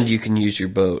 and you can use your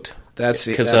boat That's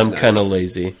because that's I'm kind of nice.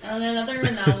 lazy. And another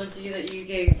analogy that you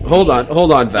gave. Hold on, Val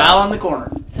Val. on the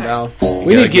corner. Val. We Gotta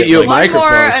need to get get you a like- One more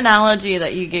microphone. analogy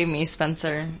that you gave me,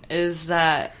 Spencer, is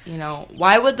that,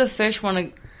 why would the fish want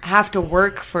to have to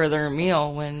work for their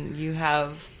meal when you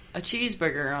have a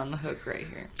cheeseburger on the hook right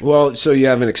here? Well, so you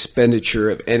have an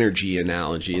expenditure of energy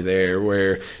analogy there,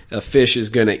 where a fish is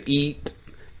going to eat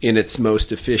in its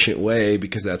most efficient way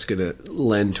because that's going to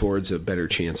lend towards a better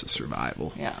chance of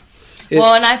survival. Yeah. It-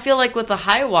 Well, and I feel like with the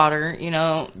high water,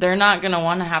 they're not going to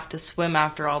want to have to swim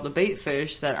after all the bait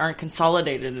fish that aren't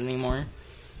consolidated anymore.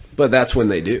 But that's when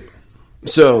they do.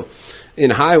 So in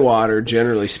high water,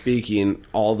 generally speaking,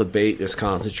 all the bait is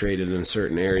concentrated in a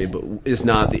certain area, but is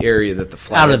not the area that the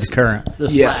flatheads... Out of the current. The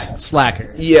Yes.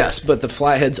 slacker. Yes, but the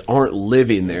flatheads aren't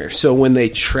living there. So when they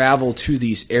travel to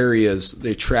these areas,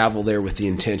 they travel there with the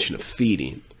intention of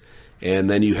feeding. And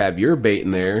then you have your bait in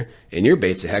there, and your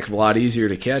bait's a heck of a lot easier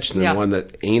to catch than Yeah. one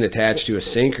that ain't attached to a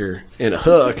sinker and a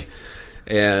hook,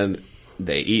 and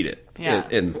they eat it. Yeah.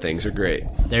 And things are great.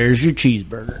 There's your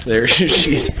cheeseburger. There's your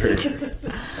cheeseburger.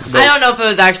 I don't know if it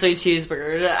was actually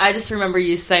cheeseburger. I just remember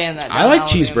you saying that. I like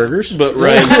cheeseburgers. But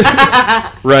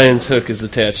Ryan's hook is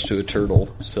attached to a turtle,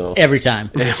 so Every time.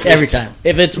 Every time.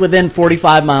 If it's within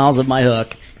 45 miles of my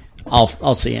hook,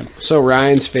 I'll see him. So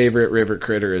Ryan's favorite river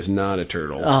critter is not a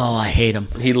turtle. Oh, I hate him.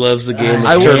 he loves the game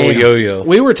I of turtle will- yo-yo.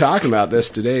 We were talking about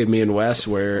this today, me and Wes,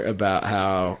 about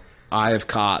how I have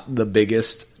caught the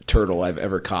biggest turtle I've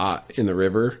ever caught in the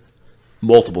river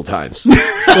multiple times.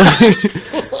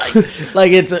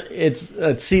 Like it's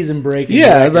a season breaking.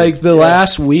 Yeah, record. like the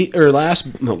last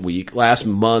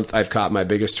month, I've caught my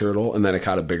biggest turtle, and then I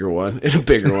caught a bigger one, and a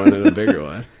bigger one, and a bigger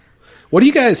one. What do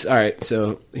you guys? All right,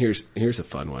 so here's a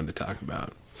fun one to talk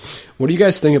about. What do you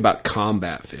guys think about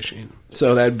combat fishing?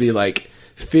 So that'd be like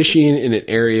fishing in an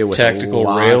area with Tactical a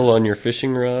lot, rail on your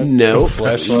fishing rod? No,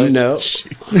 Flashlight? no.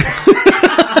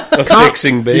 A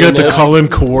fixing bait? You have to call in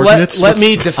coordinates. Let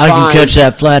me I define. can catch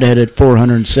that flathead at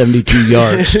 472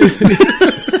 yards.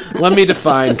 Let me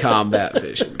define combat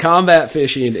fishing. Combat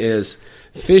fishing is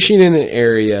fishing in an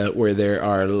area where there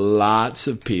are lots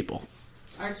of people.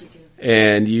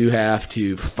 And you have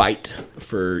to fight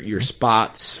for your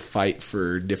spots, fight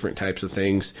for different types of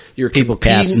things. People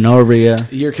casting over you.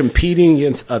 You're competing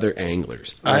against other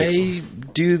anglers. I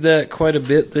do that quite a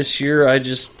bit this year. I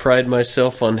just pride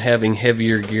myself on having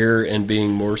heavier gear and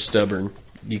being more stubborn.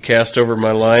 You cast over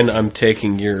my line, I'm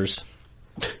taking yours.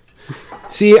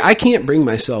 See, I can't bring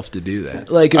myself to do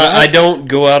that. Like, if I don't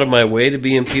go out of my way to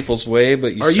be in people's way,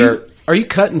 but are you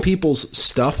cutting people's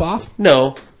stuff off?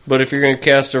 No, but if you're going to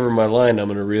cast over my line, I'm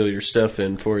going to reel your stuff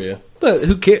in for you. But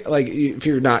who cares? Like, if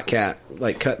you're not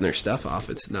cutting their stuff off,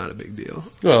 it's not a big deal.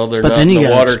 Well, they're But not then in you the got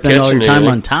to water spend all catching your time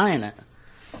anything. untying it.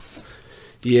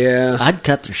 Yeah. I'd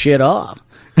cut their shit off.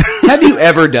 Have you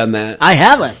ever done that? I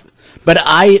haven't. But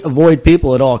I avoid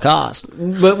people at all costs.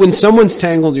 But when someone's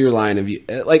tangled your line, have you,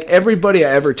 like everybody I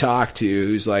ever talked to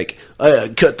who's like,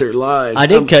 cut their line. I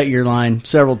did cut your line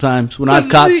several times when I've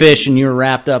But caught the- fish and you were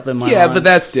wrapped up in my Yeah, line. but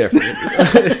that's different.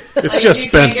 It's just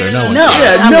Spencer. No one. No. cares.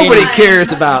 Yeah, I mean- nobody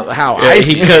cares about how Yeah, I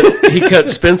he feel.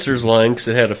 cut Spencer's line because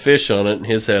it had a fish on it, and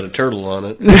his had a turtle on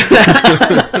it.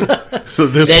 So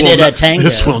this They will did a not, tango.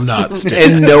 this will not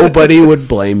stand. And nobody would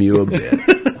blame you a bit.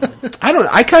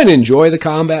 I kind of enjoy the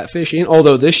combat fishing,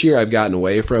 although this year I've gotten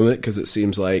away from it because it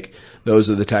seems like those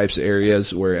are the types of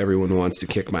areas where everyone wants to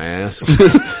kick my ass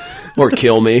or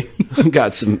kill me.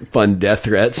 Got some fun death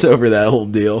threats over that whole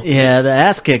deal. Yeah, the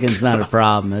ass kicking's not a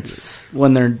problem. It's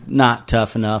when they're not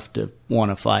tough enough to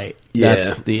want to fight. That's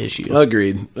Yeah. the issue.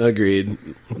 Agreed.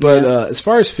 But as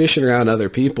far as fishing around other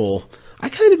people, I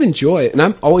kind of enjoy it. And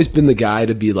I've always been the guy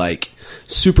to be like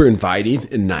super inviting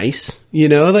and nice. You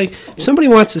know, like if somebody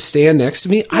wants to stand next to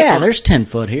me, Yeah, there's 10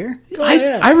 foot here. Go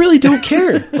ahead. I really don't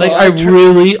care. Like I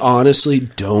really honestly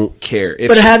don't care. If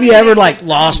But have you ever like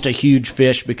lost a huge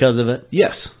fish because of it?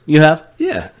 yes. You have?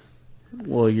 Yeah.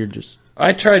 Well, you're just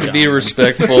I try to be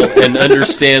respectful and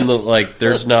understand that, like,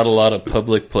 there's not a lot of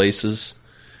public places.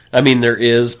 I mean, there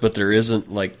is, but there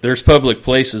isn't. Like, there's public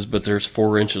places, but there's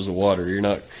 4 inches of water. You're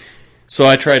not. So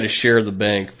I try to share the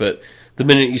bank, but the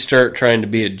minute you start trying to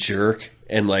be a jerk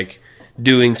and like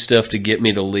doing stuff to get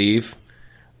me to leave,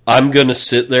 I'm going to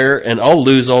sit there and I'll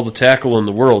lose all the tackle in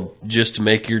the world just to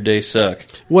make your day suck.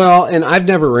 Well, and I've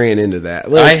never ran into that. I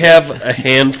Like, have a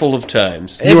handful of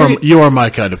times. You are my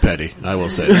kind of petty. I will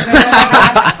say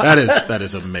that. that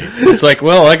is amazing. It's like,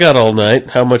 well, I got all night.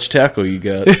 How much tackle you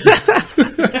got?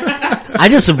 I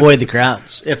just avoid the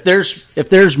crowds. If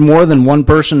there's more than one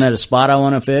person at a spot I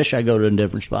want to fish, I go to a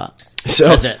different spot. So,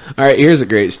 That's it. all right, here's a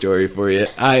great story for you.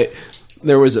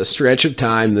 There was a stretch of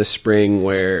time this spring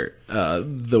where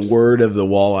the word of the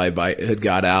walleye bite had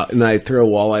got out, and I throw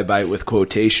walleye bite with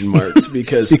quotation marks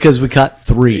because We caught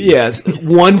 3. yes,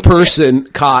 one person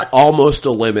caught almost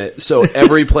a limit, so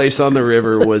every place on the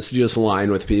river was just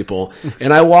lined with people.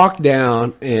 And I walked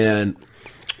down, and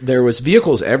there was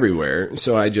vehicles everywhere,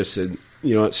 so I just said,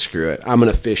 you know what, screw it. I'm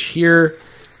going to fish here.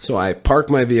 So I park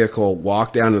my vehicle,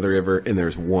 walk down to the river, and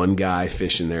there's one guy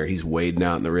fishing there. He's wading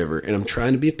out in the river, and I'm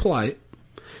trying to be polite.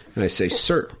 And I say,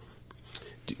 sir,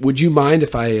 would you mind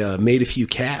if I made a few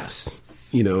casts,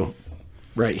 you know,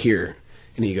 right here?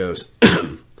 And he goes,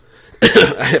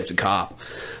 I have to cough.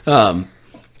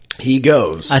 He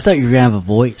goes. I thought you were gonna have a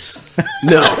voice.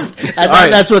 No, I thought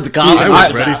that's what the comment I was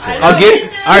was ready about. for it.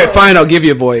 All right, fine. I'll give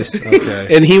you a voice.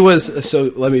 Okay. And he was.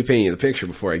 So let me paint you the picture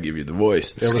before I give you the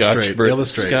voice. Illustrate. Come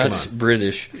Scots on.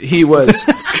 British. He was.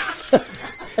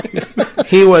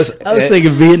 He was. I was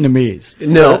thinking Vietnamese.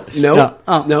 No.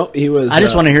 Oh. He was. I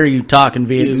just want to hear you talking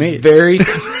He was Vietnamese. very.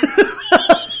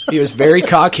 He was very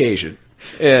Caucasian,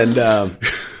 and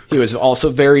he was also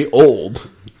very old,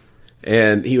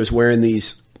 and he was wearing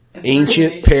these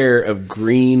ancient pair of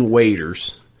green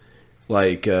waders,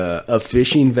 like a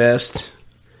fishing vest.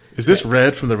 Is this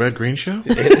Red from the Red Green Show?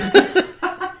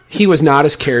 He was not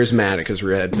as charismatic as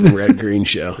Red from Red Green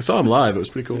Show. I saw him live. It was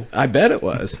pretty cool. I bet it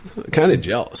was. Kind of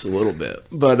jealous a little bit.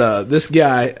 But this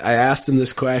guy, I asked him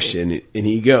this question, and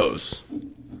he goes,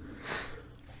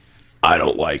 I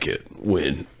don't like it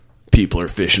when people are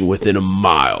fishing within a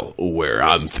mile of where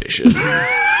I'm fishing.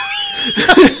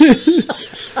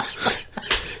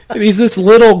 And he's this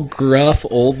little gruff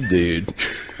old dude.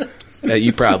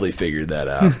 You probably figured that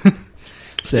out.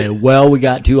 Say, well, we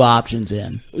got two options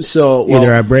in. So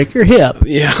Either I break your hip,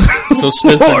 yeah. So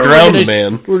Spencer drowned a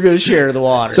man. we're going to share the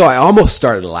water. So I almost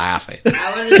started laughing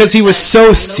because he was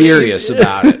so serious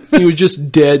about it. He was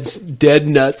just dead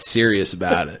nuts serious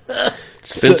about it.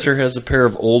 Spencer has a pair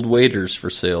of old waders for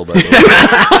sale, by the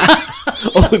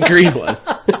way. All the green ones.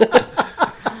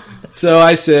 So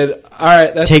I said, all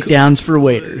right, that's Takedowns for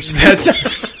waiters.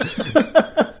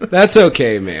 That's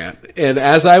okay, man. And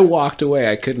as I walked away,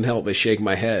 I couldn't help but shake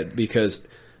my head because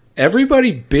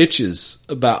everybody bitches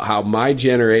about how my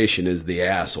generation is the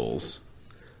assholes.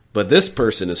 But this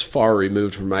person is far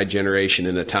removed from my generation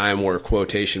in a time where,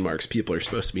 quotation marks, people are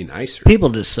supposed to be nicer. People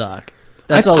just suck.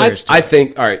 That's all there is to I it.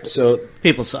 think, all right, so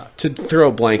People suck. to throw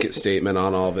a blanket statement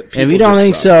on all of it. If people you don't just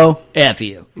think suck. so, F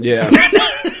you. Yeah.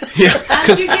 Yeah,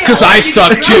 because I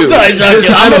suck too.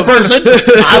 I'm a person.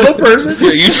 I'm a person.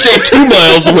 You stay 2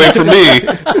 miles away from me.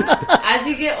 As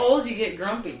you get old, you get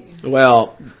grumpy.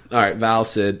 Well, all right, Val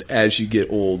said, as you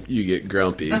get old, you get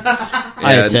grumpy. I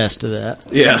And- attest to that.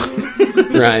 Yeah.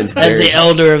 Ryan's As very... the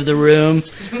elder of the room.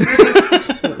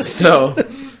 So,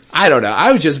 I don't know.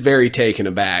 I was just very taken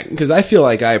aback because I feel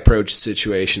like I approached the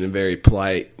situation in a very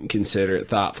polite, considerate,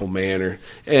 thoughtful manner.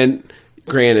 And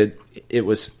granted, it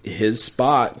was his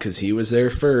spot because he was there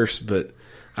first, but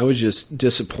I was just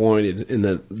disappointed in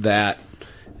that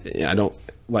I don't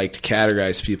like to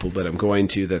categorize people, but I'm going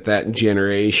to, that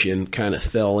generation kind of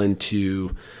fell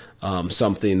into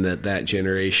something that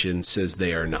generation says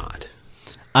they are not.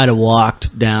 I'd have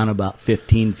walked down about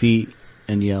 15 feet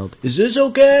and yelled, "Is this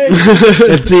okay?"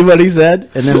 and see what he said,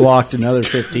 and then walked another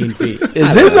 15 feet.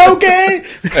 Is this okay?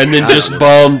 And then just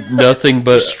bombed nothing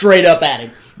but Straight up at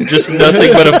him. just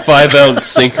nothing but a 5-ounce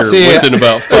sinker See, within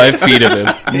about 5 feet of him.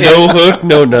 No hook,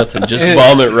 no nothing. Just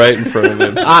bomb it right in front of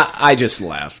him. I just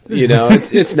left. You know,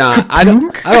 it's not. I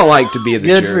don't like to be the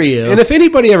Good jerk. for you. And if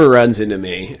anybody ever runs into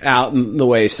me out in the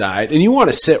wayside, and you want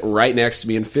to sit right next to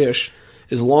me and fish,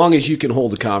 as long as you can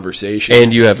hold a conversation.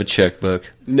 And you have a checkbook.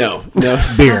 No.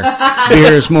 Beer.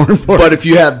 Beer is more important. But if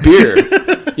you have beer,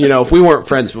 you know, if we weren't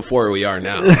friends before, we are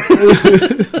now.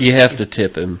 You have to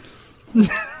tip him.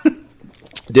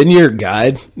 Didn't your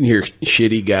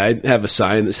shitty guide, have a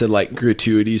sign that said like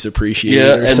gratuities appreciated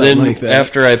Yeah, or and something then like that?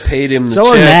 after I paid him the so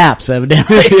are check, naps,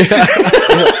 evidently.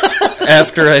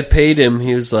 after I paid him,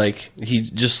 he was like, he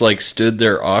just like stood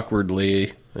there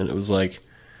awkwardly, and it was like,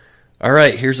 all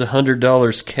right, here's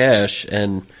 $100 cash,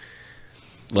 and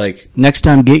like, Next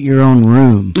time, get your own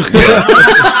room.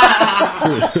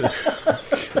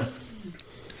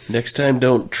 next time,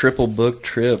 don't triple book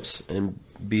trips and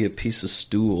be a piece of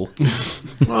stool.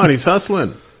 Come on, he's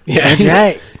hustling. Yeah, That's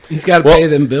right. he's got to pay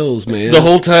them bills, man. The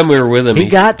whole time we were with him, He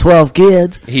got 12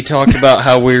 kids. he talked about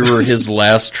how we were his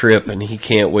last trip, and he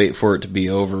can't wait for it to be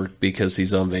over because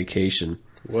he's on vacation.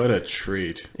 What a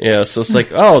treat. Yeah, so it's like,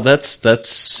 oh, that's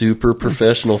super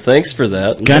professional. Thanks for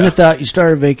that. Kind of thought you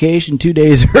started vacation 2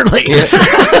 days early.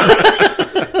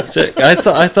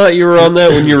 I thought you were on that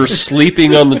when you were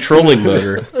sleeping on the trolling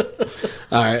motor.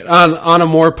 All right, on a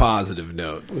more positive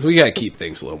note, 'cause we got to keep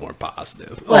things a little more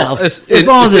positive. Well, As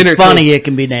long as it's entertaining- funny, it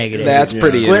can be negative. That's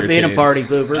pretty Quit being a entertaining. party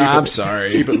pooper. I'm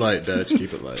sorry. Keep it light, Dutch.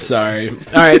 Keep it light. Sorry. All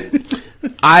right.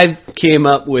 I came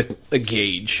up with a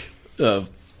gauge of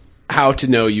how to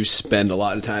know you spend a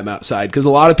lot of time outside because a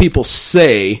lot of people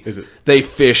say Is it- they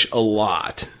fish a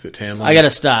lot. Is it tan line? I got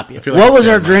to stop you. feel like What it's was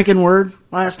our tan line. drinking word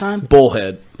last time?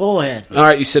 Bullhead. Bullhead. All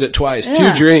right, you said it twice.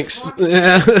 Yeah. 2 drinks.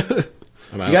 You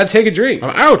I'm out. got to take a drink. I'm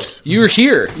out. You're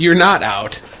here. You're not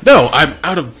out. No, I'm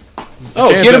out of. Oh,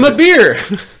 Can't get him have a beer.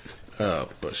 Oh,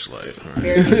 Busch Light. All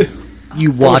right.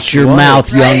 You watch your slow.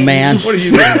 mouth, young Right. man. What are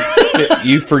you doing?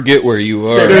 You forget where you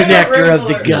are. Nectar of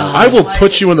the gods. I will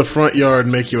put you in the front yard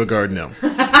and make you a garden gnome.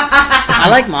 I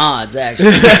like mods,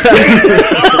 actually.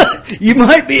 You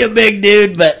might be a big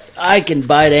dude, but I can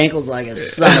bite ankles like a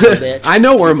son of a bitch. I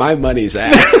know where my money's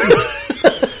at.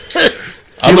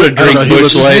 I'm going to drink I don't know, he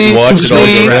Busch looks- Light and watch it all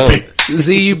See? go down.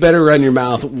 Z, you better run your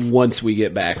mouth once we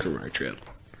get back from our trip.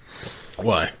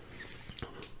 Why?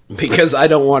 Because I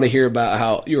don't want to hear about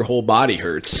how your whole body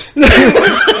hurts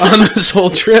on this whole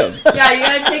trip. Yeah, you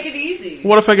gotta take it easy.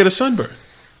 What if I get a sunburn?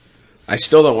 I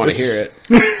still don't want to hear it.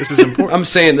 This is important. I'm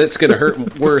saying that's going to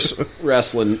hurt worse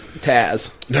wrestling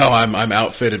Taz. No, I'm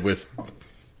outfitted with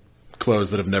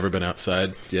clothes that have never been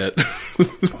outside yet.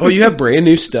 Oh, you have brand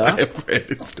new stuff? I have brand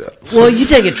new stuff. Well, you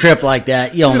take a trip like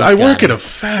that, you almost I work gotta. at a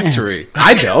factory.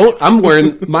 I don't. I'm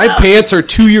wearing my pants are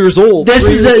 2 years old. This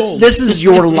 3 is years old. this is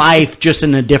your life, just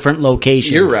in a different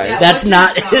location. You're right. Yeah, That's what's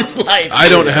not your his problem? life.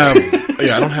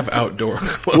 I don't have outdoor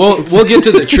clothes. We'll get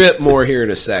to the trip more here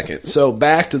in a second. So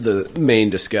back to the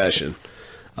main discussion.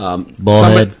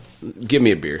 Bullhead. Give me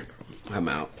a beer. I'm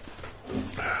out.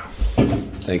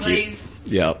 Thank you. Please.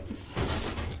 Yep.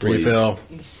 Please. Refill.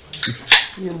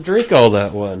 You can drink all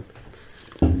that one.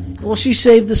 Well, she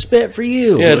saved the spit for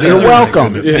you. Yeah, You're these are-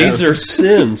 welcome. goodness. These are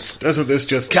sins. Doesn't this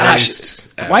just Gosh, taste?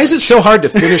 why is it so hard to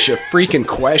finish a freaking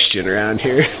question around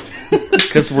here?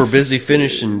 Because we're busy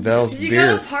finishing Val's You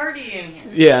beer. got a party in here.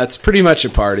 Yeah, it's pretty much a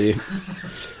party. All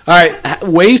right,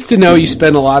 ways to know you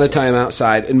spend a lot of time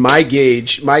outside. And my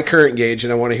current gauge,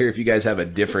 and I want to hear if you guys have a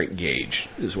different gauge,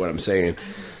 is what I'm saying.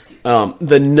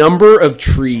 The number of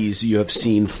trees you have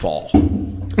seen fall.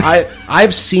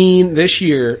 I've seen this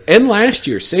year and last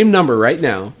year, same number right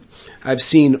now. I've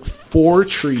seen 4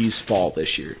 trees fall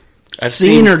this year. I've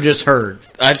Seen or just heard?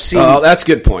 I've seen. Oh, that's a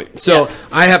good point. So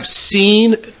I have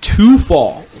seen 2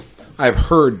 fall. I've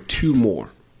heard 2 more.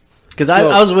 Because So-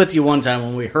 I was with you one time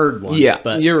when we heard one. Yeah,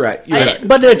 but you're right. You're right.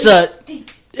 But it's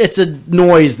a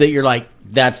noise that you're like,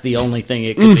 that's the only thing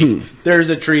it could be. There's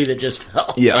a tree that just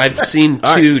fell. Yeah, I've seen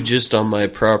All 2 just on my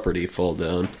property fall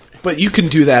down. but you can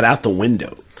do that out the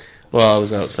window. Well, I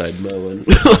was outside mowing.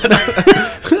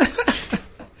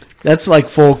 That's like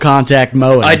full contact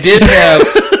mowing. I did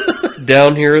have,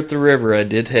 down here at the river, I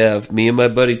did have me and my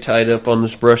buddy tied up on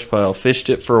this brush pile, fished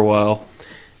it for a while,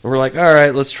 and we're like, all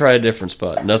right, let's try a different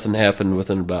spot. Nothing happened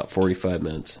within about 45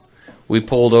 minutes. We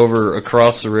pulled over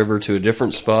across the river to a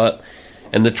different spot,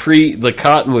 and the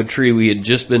cottonwood tree we had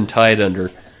just been tied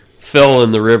under fell in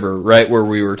the river right where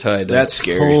we were tied up. That's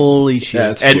scary. Holy shit.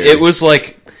 That's And scary.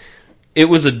 it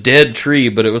was a dead tree,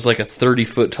 but it was like a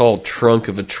 30-foot tall trunk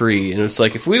of a tree. And it's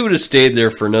like, if we would have stayed there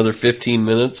for another 15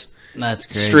 minutes, That's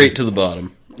crazy. straight to the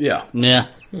bottom. Yeah. Yeah.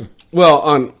 Well,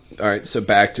 all right, so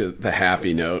back to the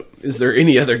happy note. Is there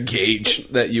any other gauge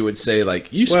that you would say,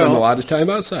 like, you spend Well- a lot of time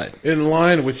outside? In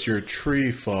line with your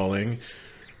tree falling,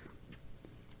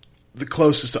 the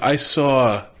closest I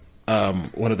saw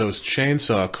one of those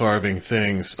chainsaw carving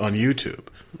things on YouTube.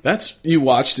 You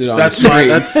watched it on That's the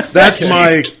my screen. that's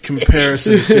my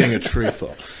comparison to seeing a tree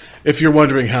fall. If you're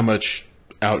wondering how much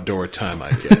outdoor time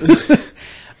I get,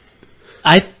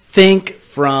 I think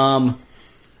from,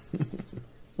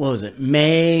 what was it,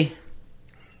 May,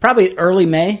 probably early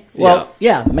May. Well,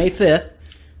 yeah, May 5th,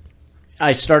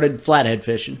 I started flathead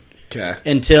fishing Okay.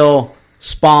 until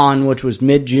spawn, which was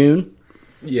mid-June.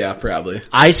 Yeah, probably.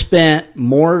 I spent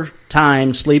more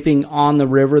time sleeping on the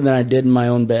river than I did in my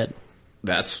own bed.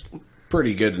 That's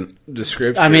pretty good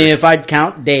description. I mean, if I'd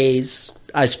count days,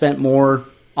 I spent more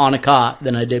on a cot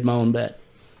than I did my own bed.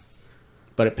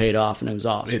 But it paid off, and it was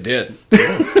awesome. it did.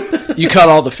 You caught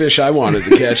all the fish I wanted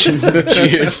to catch.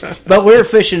 But we were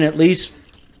fishing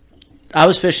I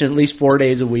was fishing at least 4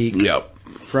 days a week Yep.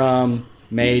 from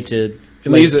May to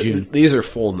And late June. these are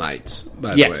full nights,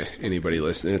 by Yes. the way. Anybody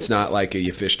listening? It's not like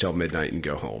you fish till midnight and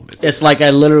go home. It's like I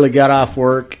literally got off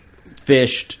work,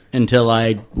 fished until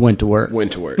I went to work.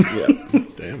 went to work. Yeah.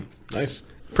 damn, nice.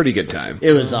 Pretty good time.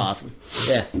 It was awesome.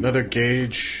 Yeah. Another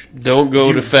gauge. Don't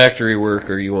go to factory work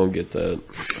or you won't get that.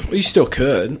 Well, you still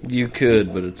could. You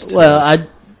could, but it's tough. Well,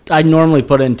 I normally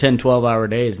put in 10, 12-hour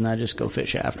days, and I just go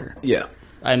fish after. Yeah.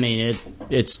 I mean,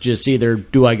 it's just either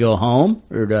do I go home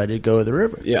or do I just go to the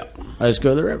river? Yeah. I just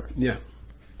go to the river. Yeah.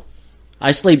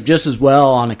 I sleep just as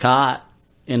well on a cot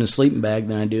in a sleeping bag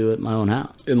than I do at my own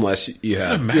house. Unless you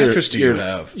have What kind of mattress do you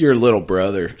have? Your little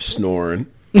brother snoring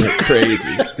like crazy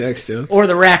next to him. Or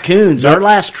the raccoons. Our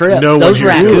last trip, no one those here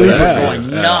raccoons does were that. going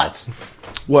Yeah. nuts.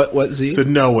 What, Z? So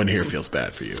no one here feels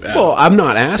bad for you. Well, I'm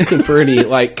not asking for any,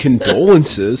 like,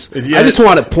 condolences. And yet- I just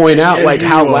want to point out, and like, yet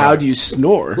how you loud are. you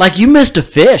snore. Like you missed a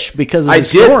fish because of I the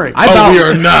did. snoring. I we about-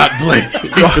 are not blaming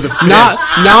you for the fish.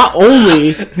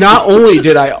 Not only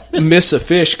did I miss a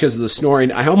fish because of the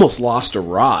snoring, I almost lost a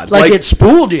rod. like it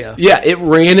spooled you. Yeah, it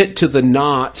ran it to the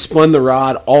knot, spun the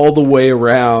rod all the way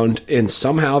around, and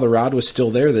somehow the rod was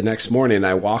still there the next morning. And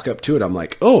I walk up to it, I'm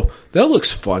like, oh, that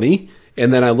looks funny.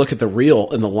 And then I look at the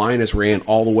reel, and the line has ran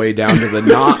all the way down to the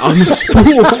knot on the spool.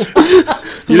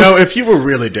 You know, if you were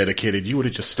really dedicated, you would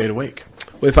have just stayed awake.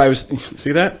 If I was,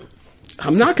 See that?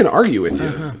 I'm not going to argue with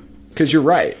you because you're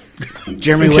right.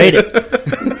 Jeremy waited.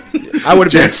 I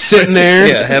would have been sitting there.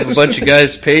 Yeah, have a bunch of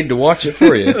guys paid to watch it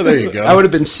for you. There you go. I would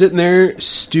have been sitting there,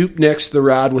 stooped next to the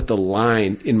rod with the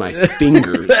line in my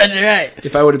fingers. That's right.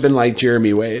 If I would have been like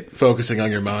Jeremy Wade. Focusing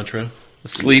on your mantra.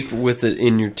 Sleep with it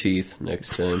in your teeth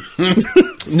next time.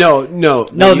 No. No,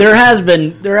 there has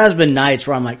been nights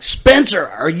where I'm like, Spencer,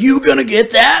 are you gonna get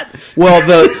that? Well,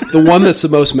 the one that's the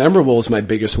most memorable is my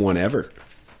biggest one ever.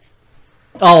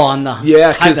 Oh, on the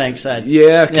Yeah, high bank side.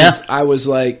 Yeah, because I was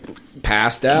like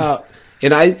passed out,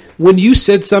 and when you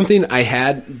said something, I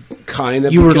had kind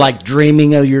of You were like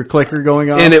dreaming of your clicker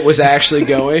going on, and it was actually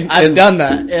going. I've done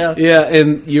that. Yeah. Yeah,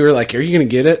 and you were like, "Are you going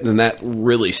to get it?" And that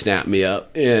really snapped me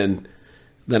up. And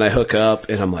then I hook up,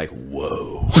 and I'm like,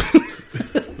 "Whoa!"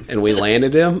 And we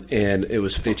landed him, and it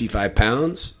was 55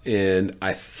 pounds. And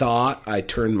I thought I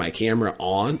turned my camera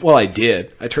on. Well, I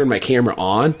did. I turned my camera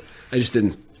on. I just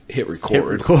didn't hit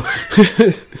record.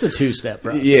 It's a two-step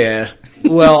process. Yeah.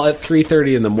 Well, at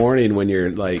 3:30 in the morning, when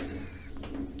you're like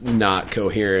not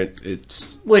coherent,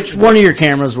 it's Which one of your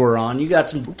cameras were on? You got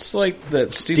some It's like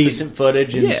that stupid. decent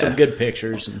footage and Yeah. some good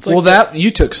pictures. And well, that you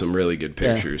took some really good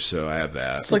pictures, so I have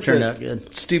that. It's like turned that out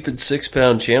good. stupid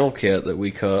 6-pound channel cat that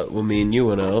we caught when me and you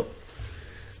went out.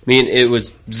 It was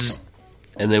bzzz,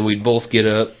 and then we'd both get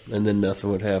up, and then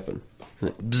nothing would happen.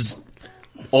 Bzzz,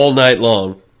 all night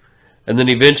long. And then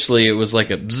eventually it was like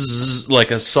a bzzz,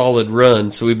 like a solid run,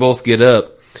 so we both get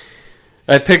up.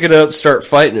 I pick it up, start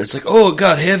fighting. It's like, oh, it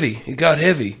got heavy. It got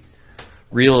heavy.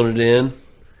 Reeling it in.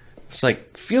 It's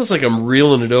like, feels like I'm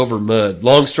reeling it over mud.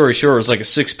 Long story short, it was like a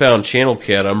 6-pound channel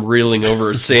cat I'm reeling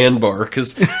over a sandbar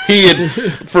because he had,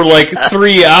 for like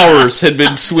 3 hours, had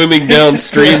been swimming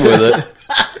downstream with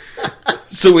it.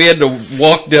 So we had to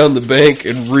walk down the bank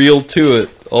and reel to it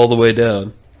all the way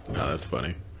down. Oh, that's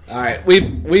funny. All right,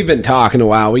 we've been talking a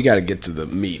while. We got to get to the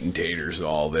meat and taters of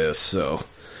all this. So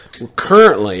we're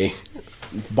currently,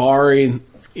 barring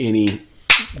any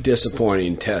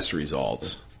disappointing test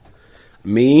results,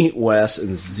 me, Wes,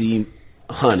 and Z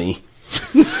Honey.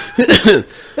 Those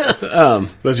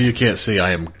of you who can't see,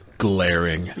 I am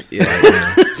glaring.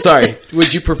 Yeah. Sorry,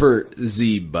 would you prefer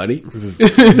Z Buddy?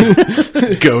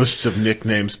 Ghosts of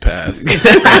nicknames past.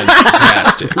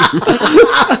 Fantastic.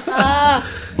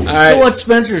 So what's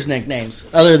Spencer's nicknames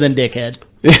other than Dickhead?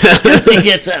 Because he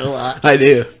gets that a lot. I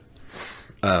do.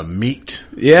 Meat.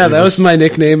 Yeah, that was my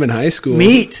nickname in high school.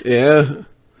 Meat. Yeah.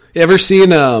 You ever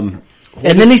seen And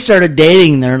then he started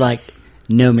dating, and they're like,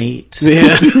 no meat.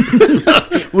 Yeah.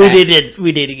 We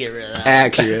need to get rid of that.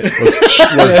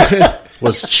 Accurate.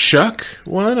 Was Chuck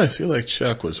one? I feel like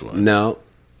Chuck was one. No.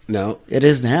 It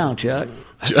is now, Chuck.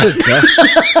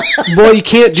 Boy, you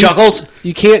can't do Chuckles?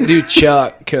 You can't do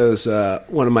Chuck because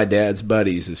one of my dad's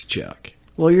buddies is Chuck.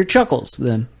 Well, you're Chuckles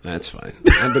then. That's fine.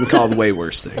 I've been called way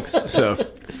worse things. So,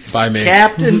 By me.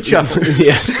 Captain Chuckles.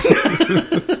 yes.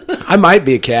 I might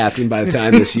be a captain by the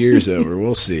time this year's over.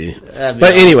 We'll see. That'd be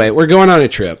But awesome. anyway, we're going on a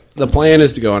trip. The plan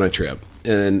is to go on a trip.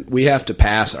 And we have to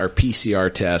pass our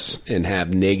PCR tests and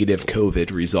have negative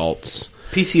COVID results.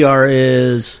 PCR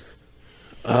is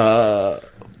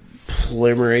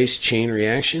Polymerase chain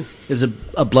reaction?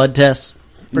 a blood test.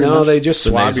 pretty No, much? they just The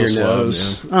swab nasal your swab,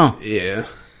 nose. Oh, Yeah.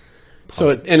 So,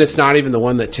 and it's not even the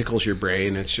one that tickles your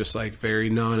brain. It's just like very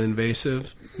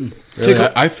non-invasive. Really?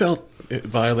 I felt it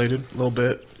violated a little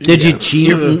bit. did you cheat?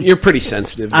 You're pretty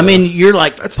sensitive. I though. mean, you're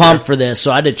like pumped for this,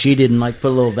 so I'd have cheated and like put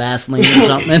a little Vaseline or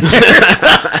something in there.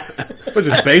 Was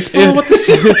this baseball? What's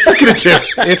it going to do?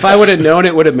 if I would have known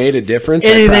it would have made a difference. I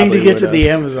Anything probably to get to would've. the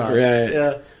Amazon. Right.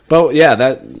 Yeah. But yeah,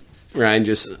 that Ryan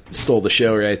just stole the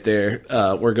show right there.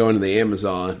 We're going to the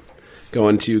Amazon,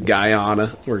 going to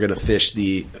Guyana. We're going to fish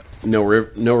the no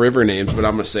river names, but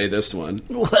I'm going to say this one.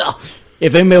 Well,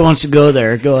 if anybody wants to go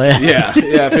there, go ahead. Yeah.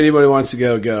 If anybody wants to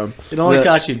go. It only The-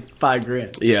 costs you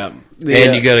 $5,000. Yeah.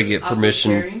 And you got to get Apple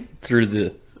permission cherry? through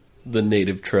the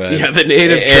native tribe. Yeah, the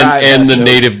native and, tribe and has the to-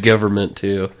 native government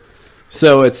too.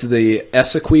 So it's the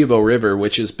Essequibo River,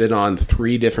 which has been on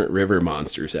 3 different River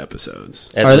Monsters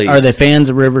episodes. At Are least. they fans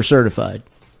of River Certified?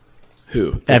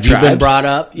 Who? Have you been brought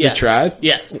up? The tribe?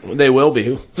 Yes. They will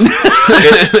be.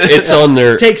 It's on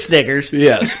their Take stickers.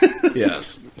 Yes.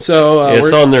 Yes. So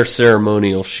it's on their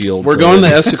ceremonial shield. we're going to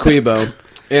Essequibo,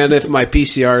 and if my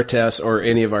PCR test or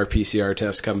any of our PCR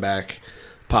tests come back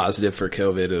positive for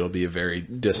COVID, it'll be a very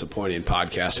disappointing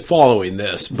podcast following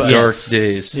this. But dark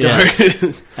days. Yeah.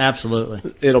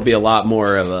 Absolutely. it'll be a lot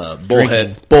more of a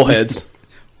bullheads.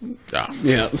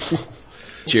 Yeah.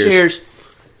 Cheers.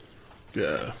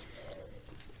 Yeah.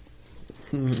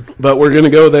 But we're going to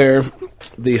go there.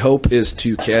 The hope is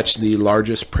to catch the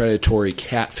largest predatory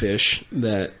catfish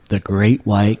that The great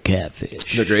white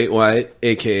catfish. the great white,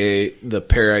 a.k.a. the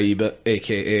Paraiba,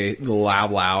 a.k.a. the Lao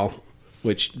Lao,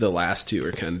 which the last two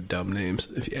are kind of dumb names,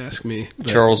 if you ask me. But,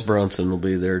 Charles Bronson will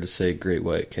be there to say great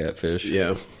white catfish.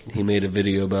 yeah, He made a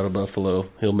video about a buffalo.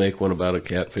 He'll make one about a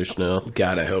catfish now.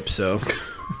 God, I hope so.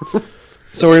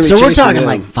 So we're going to be So we're chasing talking them.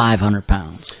 like 500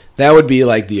 pounds. That would be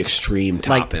like the extreme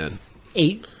top Like- end.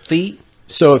 8 feet.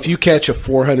 So if you catch a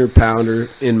 400-pounder,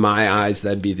 in my eyes,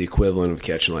 that'd be the equivalent of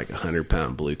catching like a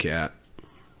 100-pound blue cat.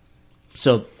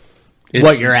 So It's-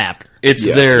 what you're after. It's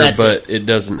Yeah. there, That's but it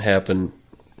doesn't happen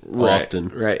often.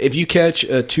 Right. If you catch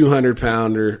a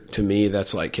 200-pounder, to me,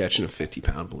 that's like catching a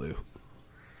 50-pound blue.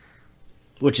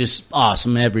 Which is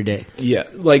awesome every day. Yeah,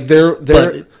 like they're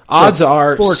But- odds so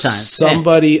are 4 times,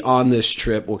 somebody on this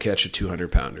trip will catch a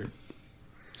 200-pounder.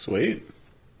 Sweet.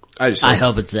 I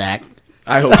hope it's Zach.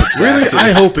 I hope it's Really? that, too.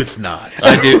 I hope it's not.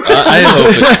 I do. I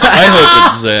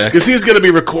hope it's Zach. Because he's going to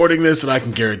be recording this, and I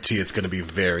can guarantee it's going to be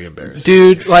very embarrassing.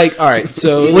 Dude, like, all right,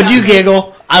 so Would you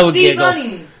giggle? I would See, giggle.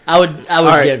 bunny. I would all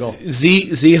right, giggle.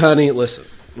 Z honey, listen.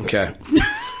 Okay.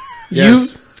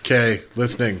 Yes. Okay,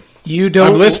 listening. You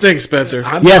don't I'm listening, Spencer.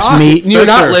 I'm Yes, talking. me. You're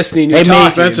not Spencer. listening, you're Hey, me.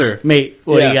 talking. Spencer. Mate,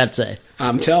 what do Yeah. you got to say?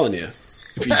 I'm telling you.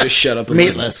 If you just shut up and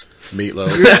listen.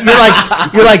 Meatless.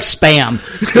 Meatloaf. You're like spam.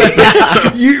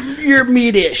 you're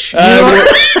meatish.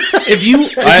 If you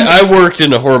I worked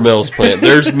in a Hormel's plant.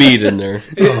 There's meat in there.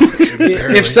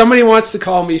 if somebody wants to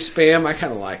call me spam, I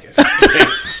kind of like it.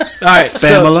 All right,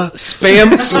 Spamela? So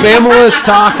Spamela is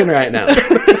talking right now.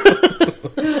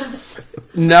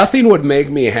 Nothing would make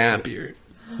me happier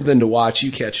than to watch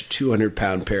you catch a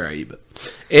 200-pound Paraiba.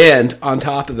 And on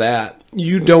top of that,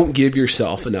 you don't give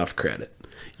yourself enough credit.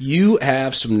 You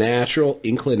have some natural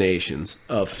inclinations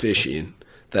of fishing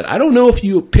that I don't know if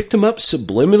you picked them up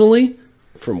subliminally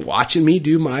from watching me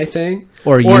do my thing.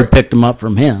 Or you picked them up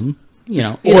from him. You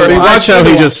know. Or See, watch how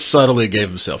he I- just subtly gave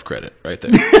himself credit right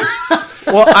there.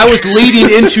 Well, I was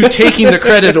leading into taking the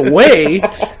credit away,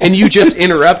 and you just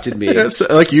interrupted me. That's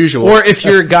like usual. Or if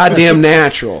you're goddamn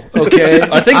natural, okay?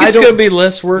 I think it's don't- going to be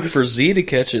less work for Z to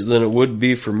catch it than it would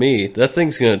be for me. That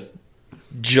thing's going to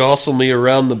jostle me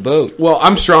around the boat. Well,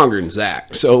 I'm stronger than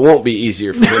Zach, so it won't be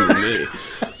easier for him than me.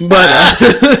 But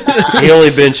He only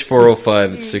benched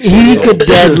 405 at 6 He years old. could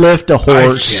deadlift a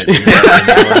horse.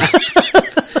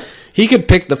 he could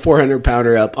pick the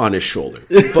 400-pounder up on his shoulder.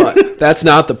 But that's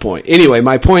not the point. Anyway,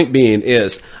 my point being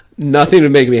is nothing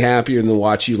would make me happier than to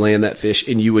watch you land that fish,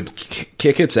 and you would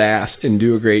kick its ass and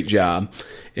do a great job,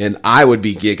 and I would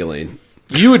be giggling.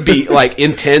 You would be like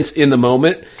intense in the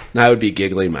moment, and I would be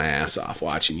giggling my ass off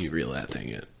watching you reel that thing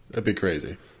in. That'd be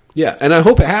crazy. Yeah, and I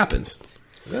hope it happens.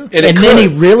 Yeah. And then he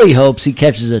really hopes he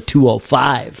catches a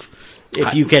 205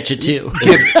 if you catch it too.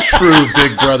 True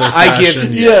Big Brother fashion.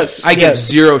 I give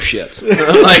zero shits.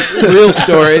 Like, real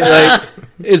story. Like,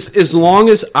 as long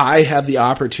as I have the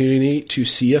opportunity to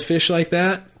see a fish like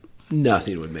that,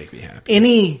 nothing would make me happy.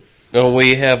 Any Oh,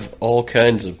 we have all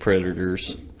kinds of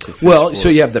predators. to fish Well, for. so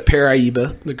you have the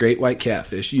Paraiba, the great white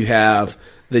catfish. You have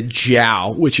the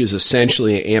Jow, which is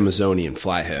essentially an Amazonian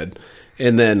flathead.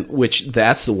 And then,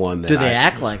 that's the one that do they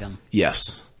act like him?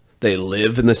 Yes. They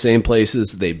live in the same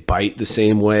places. They bite the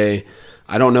same way.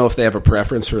 I don't know if they have a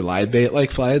preference for live bait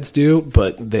like flatheads do,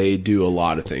 but they do a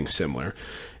lot of things similar.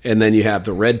 And then you have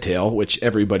the red tail, which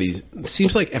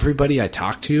seems like everybody I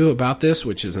talk to about this,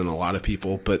 which isn't a lot of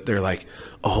people, but they're like,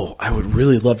 oh, I would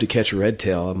really love to catch a red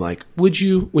tail. I'm like, would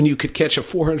you, when you could catch a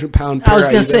 400-pound I was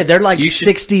going to Paraiba? say they're like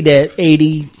 60 to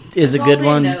 80 is a That's good all they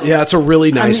one. know. Yeah, it's a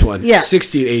really nice one. yeah.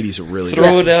 60 to 80 is a really Throw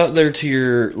nice it out there to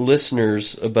your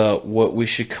listeners about what we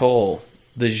should call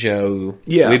the Jau.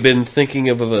 Yeah. We've been thinking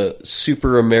of a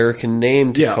super American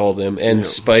name to Yeah. call them, and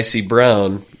Spicy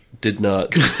Brown did not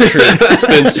trick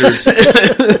Spencer's.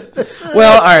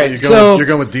 Well, all right, You're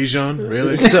going with Dijon?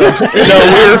 Really? No,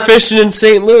 we were fishing in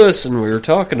St. Louis, and we were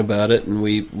talking about it, and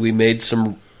we made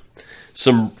some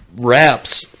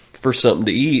wraps for something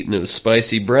to eat, and it was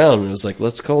Spicy Brown. And it was like,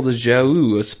 let's call the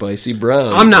Jau a Spicy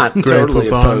Brown. I'm not totally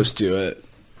Poupon. opposed to it.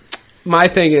 My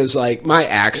thing is, like, my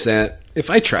accent, if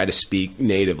I try to speak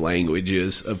native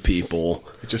languages of people,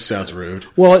 It just sounds rude.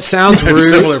 well, it sounds have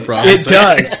rude. similar problems. It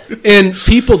does, and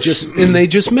people they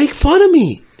just make fun of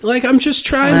me. Like I'm just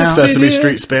trying to fit Sesame in.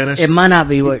 Street Spanish. It might not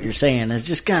be what you're saying. It's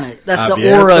just kind of that's the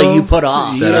Abierto? aura you put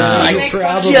off. Será? Make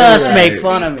fun of Just me. make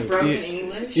fun of me. Broken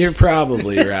English. You're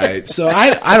probably right. So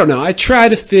I don't know. I try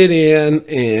to fit in,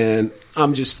 and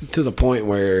I'm just to the point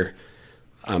where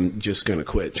I'm just going to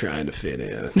quit trying to fit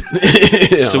in.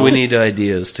 You So know? we need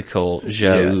ideas to call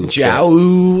Jau.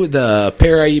 Jau, the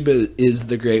Paraiba is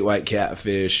the great white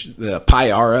catfish. The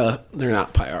Payara, they're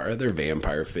not Payara, they're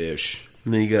vampire fish.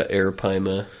 And then you got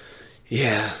Arapaima.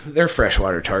 Yeah, they're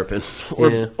freshwater tarpon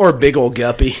Yeah. or big old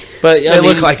guppy. But They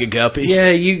look like a guppy.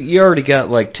 Yeah, you already got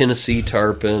like Tennessee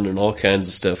tarpon and all kinds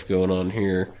of stuff going on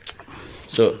here.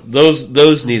 So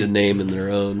those need a name in their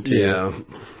own too. Yeah.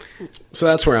 So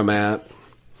that's where I'm at.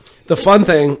 The fun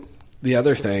thing, the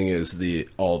other thing is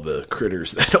all the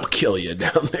critters that'll kill you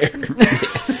down there.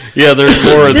 Yeah, there's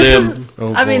more of This them.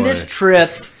 is, I mean, this trip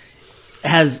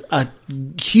has a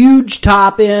huge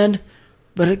top end,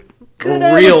 but it could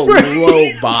have Real a pretty,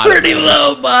 low bottom pretty end.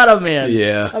 low bottom end.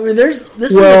 Yeah. I mean, this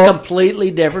is Well, a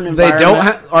completely different They environment. don't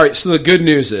have. All right. So the good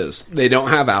news is they don't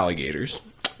have alligators.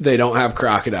 They don't have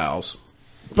crocodiles.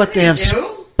 but they have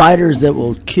do? spiders that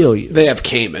will kill you, They have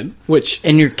caiman, which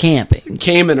and you're camping.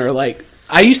 caiman are like.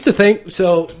 I used to think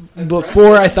so.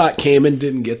 Before I thought caiman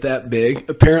didn't get that big.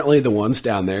 Apparently, the ones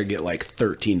down there get like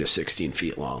 13 to 16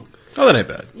 feet long. Oh, that ain't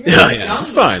bad. Yeah.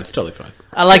 It's fine. It's totally fine.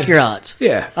 I like your odds.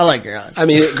 Yeah. I like your odds. I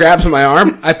mean, it grabs my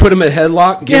arm. I put him in a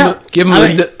headlock. Give him I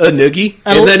mean, a noogie,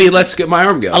 and then he lets get my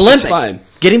arm go. Olympic. It's fine.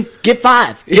 Get him. Get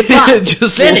five. Get five.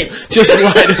 just Send him. Just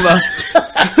light him up.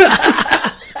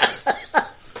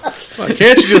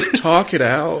 Can't you just talk it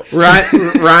out?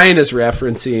 Ryan is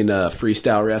referencing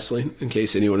freestyle wrestling, in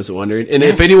case anyone is wondering. And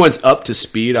if anyone's up to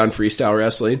speed on freestyle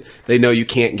wrestling, they know you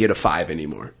can't get a 5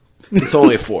 anymore. It's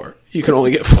only a 4. You can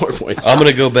only get 4 points. I'm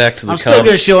gonna go back to the I'm still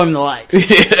going to show him the lights.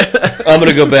 I'm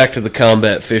gonna go back to the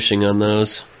combat fishing on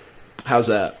those How's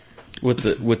that? with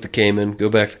the caiman. Go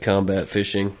back to combat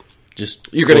fishing. Just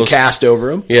You're going to close- cast over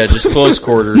them? Yeah, just close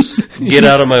quarters. Get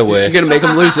out of my way. You're going to make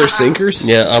them lose their sinkers?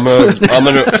 Yeah, I'm gonna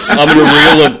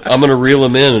reel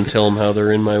them in and tell them how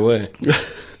they're in my way.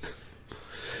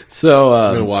 So,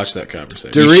 I'm going to watch that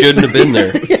conversation. You shouldn't have been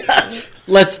there.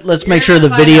 Let's make sure the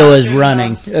video is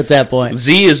running at that point.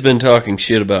 Z has been talking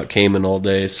shit about Cayman all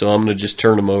day, so I'm gonna just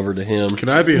turn him over to him. Can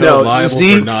I be held no, liable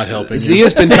Z, for not helping Z you?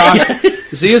 has been talking.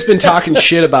 Z has been talking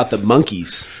shit about the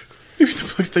monkeys.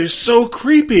 They're so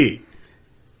creepy.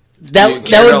 That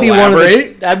care would to be one of the,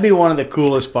 elaborate? that'd be one of the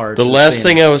coolest parts. The of last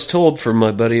seeing thing I was told from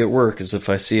my buddy at work is if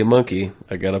I see a monkey,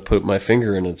 I gotta put my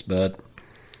finger in its butt.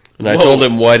 And I told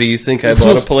him, "Why do you think I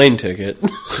bought a plane ticket?"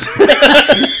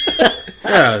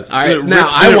 Yeah, All right, now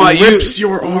I want you.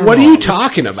 Your arm What are you off.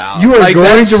 talking about? You are going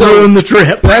that's to so- ruin the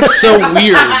trip. That's so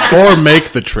weird. Or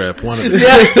make the trip. One of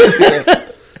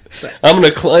the I'm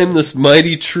gonna climb this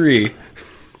mighty tree.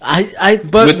 But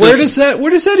With where this-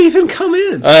 does that even come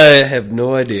in? I have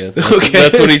no idea.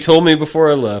 That's what he told me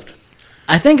before I left.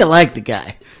 I think I like the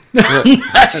guy.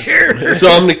 So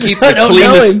I'm gonna keep the don't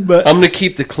know cleanest. him, but- I'm gonna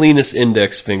keep the cleanest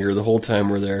index finger the whole time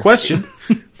we're there. question.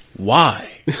 Why?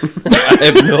 I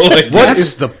have no idea. What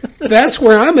is the That's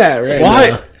where I'm at right why?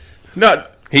 now.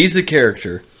 Not He's a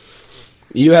character.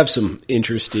 You have some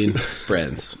interesting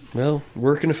friends. Well,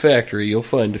 work in a factory, you'll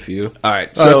find a few. All right,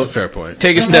 oh, so that's a fair point.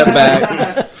 take a step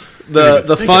back. The think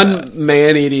of fun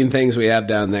man eating things we have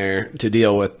down there to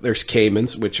deal with. There's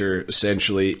caimans, which are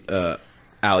essentially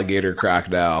alligator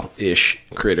crocodile ish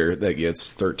critter that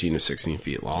gets 13 to 16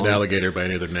 feet long. An alligator by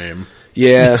any other name.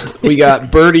 Yeah, we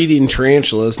got bird-eating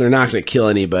tarantulas. They're not going to kill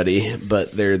anybody,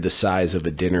 but they're the size of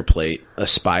a dinner plate. A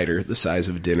spider the size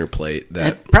of a dinner plate. That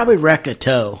I'd probably wreck a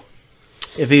toe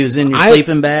if he was in your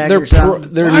sleeping bag They're or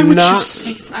something. they're Why would not. you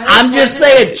say that? I'm just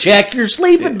saying, check your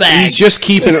sleeping bag. He's just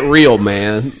keeping it real,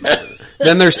 man.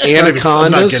 Then there's I'm not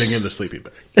anacondas. getting in the sleeping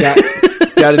bag.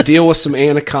 Got to deal with some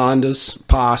anacondas,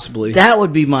 possibly. That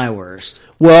would be my worst.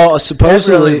 Well,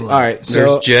 supposedly, really would. all right. There's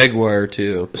So, jaguar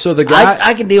too. so the guy,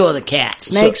 I can deal with a cat.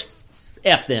 Snakes,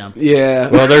 F them. yeah.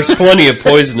 Well, there's plenty of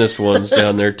poisonous ones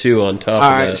down there too. On top All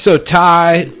of right, that, so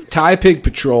Ty Pig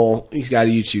Patrol, he's got a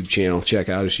YouTube channel. Check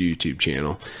out his YouTube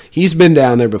channel. He's been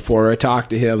down there before. I talked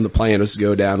to him. The plan was to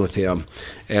go down with him,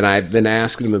 and I've been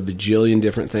asking him a bajillion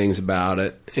different things about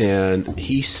it. And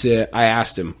he said, I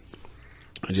asked him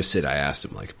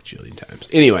like a bajillion times.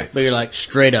 Anyway, But you're like,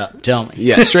 straight up, tell me.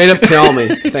 yeah, straight up tell me.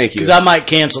 Thank you. Because I might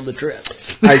cancel the trip.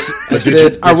 I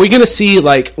said, are we going to see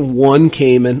like one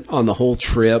caiman on the whole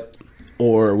trip,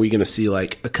 or are we going to see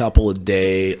like a couple a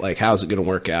day? Like, how's it going to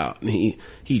work out? And he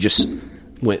just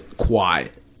went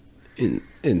quiet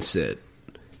and said,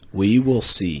 we will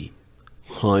see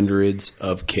hundreds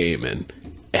of caiman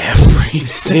every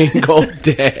single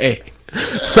day.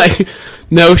 Like,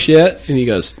 no shit. And he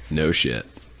goes, no shit.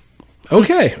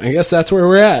 Okay, I guess that's where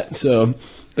we're at. So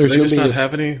there's They going just to be not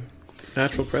have any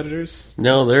natural predators?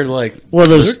 No, they're like Well,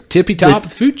 they're those tippy top of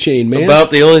the food chain, man. about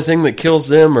the only thing that kills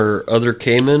them are other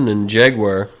caiman and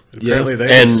jaguar. Apparently they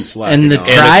And- ain't slacking and the off.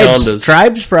 Anacondas.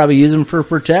 tribes probably use them for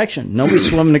protection. Nobody's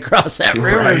swimming across that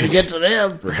river to Right. get to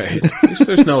them. Right. At least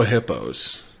there's no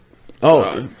hippos.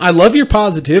 Oh, I love your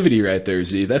positivity right there,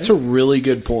 Z. That's a really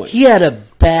good point. He had a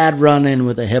bad run-in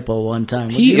with a hippo one time.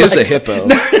 Would He you is a like- hippo.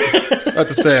 About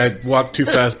to say I walked too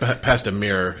fast past a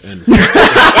mirror and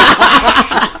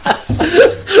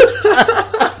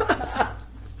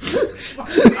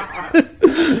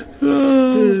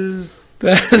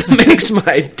That makes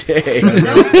my day.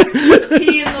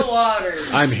 Pee in the water.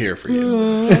 I'm here for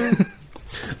you.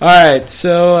 All right,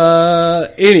 so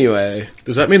anyway,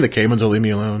 Does that mean the caimans will leave me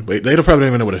alone? Wait, they don't probably don't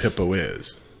even know what a hippo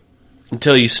is.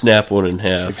 Until you snap one in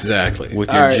half. Exactly.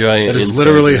 With your All right. giant That is incisors.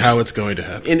 literally how it's going to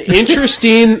happen. an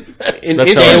interesting.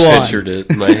 That's how I pictured it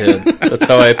in my head. That's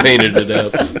how I painted it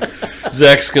up.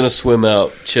 Zach's going to swim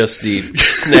out chest deep,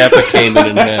 snap a caiman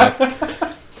in half.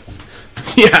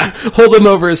 Yeah, hold him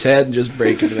over his head and just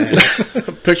break him in half.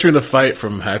 I'm picturing the fight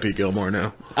from Happy Gilmore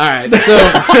now. All right, so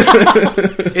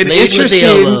an interesting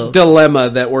elbow.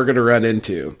 dilemma that we're going to run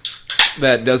into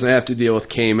that doesn't have to deal with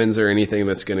caimans or anything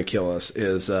that's going to kill us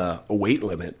is a weight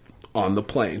limit on the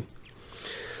plane.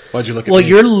 Why'd you look at Well, me?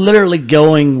 you're literally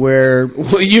going where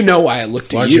Well, you know why I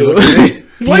looked at Why'd you. you look at me?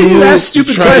 Why do you ask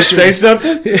stupid Trying to questions? say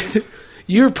something?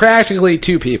 You're practically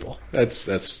two people. That's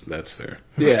fair.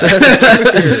 Yeah.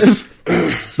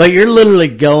 But you're literally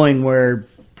going where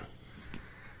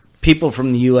people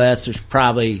from the U.S. there's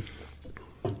probably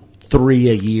 3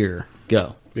 a year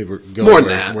go. We were going More than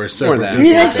where- that. where More several than that.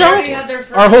 people Yeah, go. it's all- Already had their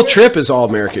first Our whole trip is all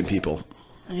American people.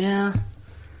 Yeah.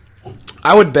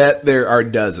 I would bet there are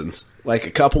dozens, like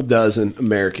a couple dozen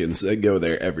Americans that go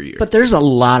there every year. But there's a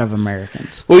lot of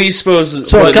Americans. Well, you suppose...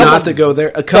 So a But couple- not to go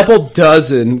there. A couple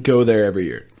dozen go there every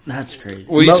year. That's crazy.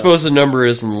 Well, you suppose the number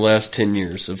is in the last 10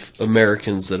 years of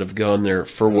Americans that have gone there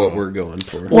for what we're going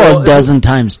for. Well, a dozen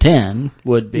times 10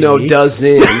 would be. No,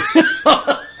 dozens.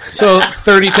 So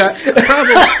 30 times.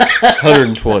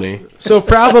 120. So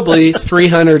probably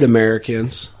 300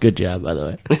 Americans. Good job, by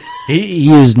the way. He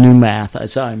used new math. I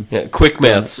saw him. Yeah, quick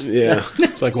maths. Yeah.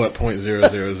 It's like, what,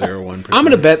 0.0001%? I'm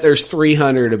going to bet there's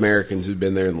 300 Americans who've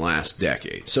been there in the last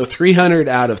decade. So 300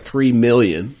 out of 3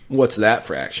 million. What's that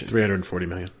fraction? 340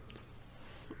 million.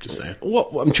 Just saying.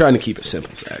 Well, I'm trying to keep it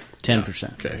simple, Zach.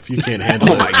 10%. Okay, if you can't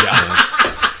handle it. my God.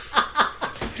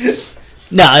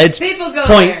 No, it's People go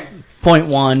point, there.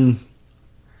 0.1%.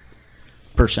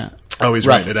 Oh, he's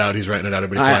writing it out. He's writing it out.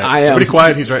 Everybody quiet. I am Everybody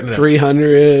quiet. He's writing it out.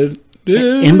 300.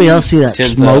 Anybody else see that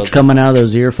 10,000. smoke coming out of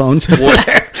those earphones? One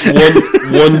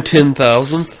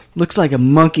 10,000th. Looks like a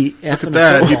monkey effing Look at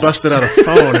that. a He phone. busted out a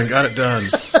phone and got it done.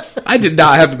 I did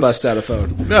not have to bust out a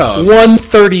phone. No.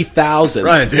 130,000.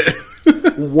 Ryan did.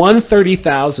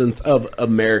 130,000th of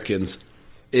Americans,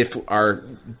 if our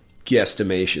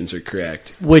guesstimations are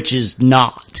correct. Which is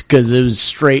not, because it was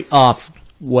straight off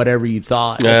whatever you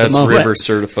thought. at the That's moment. river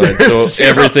certified, so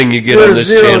everything you get There's on this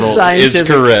zero channel is scientific-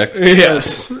 correct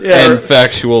Yes. and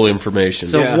factual information.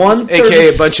 So Yeah. 1/32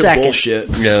 AKA a bunch second. of bullshit.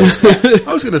 yeah.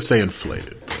 I was going to say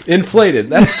inflated. Inflated.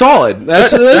 That's solid.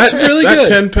 That's really that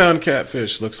good. 10-pound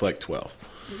catfish looks like 12.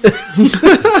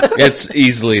 It's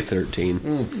easily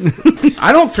 13.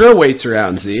 I don't throw weights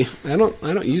around, Z. I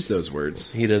don't use those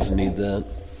words. He doesn't need that.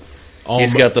 Almo-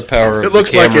 He's got the power It of the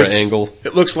looks like camera it's angle.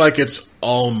 It looks like it's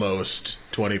almost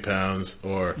 20 pounds,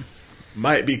 or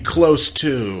might be close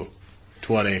to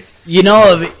 20. You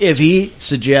know, if he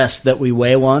suggests that we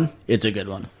weigh one, it's a good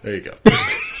one. There you go.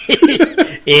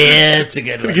 It's a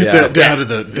good one. Get Yeah. that down to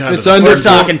the. Down It's to the under We're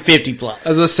talking 50 plus. I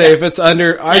was gonna say if it's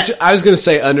under, I was gonna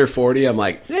say under 40. I'm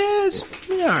like, it's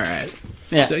all right.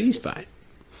 Yeah. So he's fine.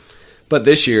 But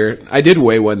this year, I did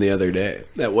weigh one the other day.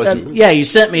 That wasn't. Yeah, you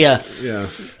sent me a Yeah.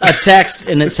 text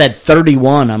and it said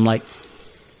 31. I'm like,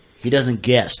 he doesn't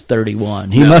guess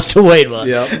 31. He must have weighed one.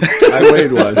 Yep. I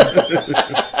weighed one.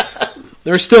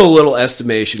 There's still a little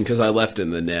estimation because I left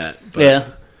in the net. But Yeah.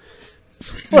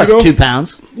 Well, You know? that's 2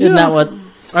 pounds. Isn't that what?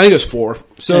 I think it was 4.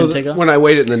 So Didn't take off? when I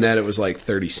weighed it in the net, it was like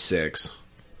 36.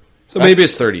 So maybe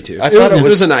it's 32. I thought it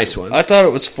was a nice one. I thought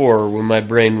it was 4 when my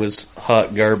brain was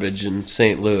hot garbage in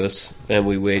St. Louis, and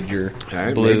we weighed your All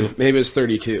right, blue. maybe it's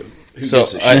 32. Who So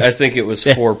gives a shit? I think it was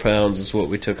 4 pounds is what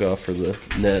we took off for the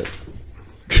net.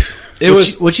 It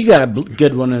was. Which you got a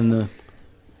good one in the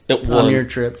It on won. your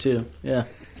trip too. Yeah.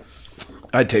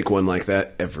 I'd take one like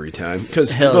that every time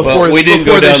because Hell, before Well, we didn't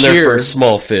before go down this there year, for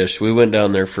small fish. We went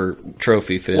down there for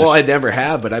trophy fish. Well, I never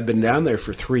have, but I've been down there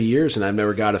for 3 years and I've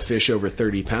never got a fish over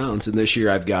 30 pounds. And this year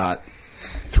I've got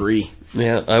 3.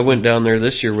 yeah, I went down there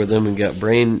this year with them and got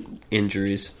brain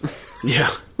injuries. Yeah,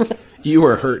 you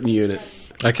were a hurting unit.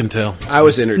 I can tell. I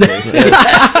was entertained.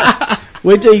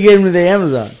 Wait till you get into the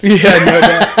Amazon. Yeah, no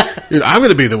doubt. Dude, I'm going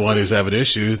to be the one who's having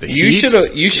issues. The You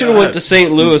heat. should have went to St.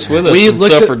 Louis with us and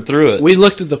suffered through it. We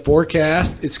looked at the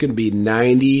forecast. It's going to be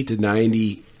 90 to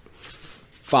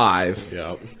 95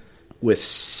 Yeah. with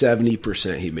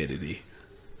 70% humidity.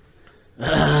 Heat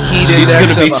She's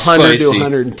index gonna of be 100 to spicy.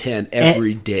 110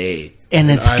 every day. And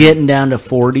it's getting down to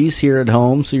 40s here at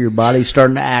home, so your body's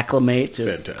starting to acclimate to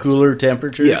Fantastic. cooler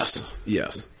temperatures.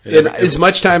 Yes. And as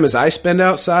much time as I spend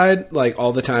outside, like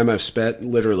all the time I've spent,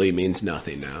 literally means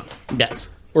nothing now. Yes.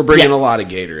 We're bringing Yeah. a lot of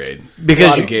Gatorade. Because a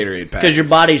lot you- of Gatorade Because your packets.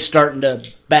 body's starting to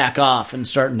back off and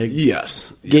starting to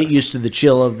Yes. get yes. used to the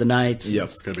chill of the nights. Yep.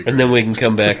 It's gonna be And great. then we can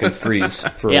come back and freeze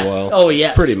for Yeah. a while. Oh,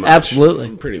 yes. Pretty much.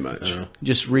 Absolutely. Pretty much.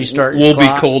 Just restart your We'll be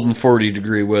clock. cold in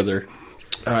 40-degree weather.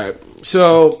 All right.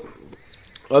 So,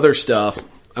 other stuff.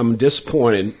 I'm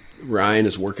disappointed. Ryan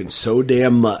is working so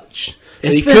damn much that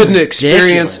It's he been couldn't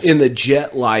experience ridiculous. in the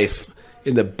jet life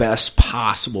in the best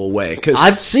possible way. Because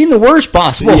I've seen the worst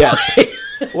possible. yes.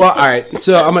 Well, all right.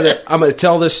 So I'm gonna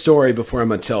tell this story before I'm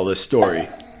gonna tell this story.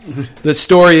 The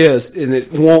story is, and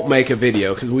it won't make a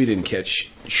video because we didn't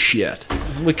catch shit.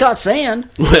 We caught sand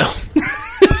Well,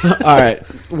 all right.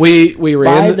 We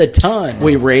ran by the ton.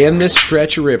 We ran this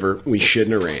stretch of river we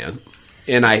shouldn't have ran,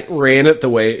 and I ran it the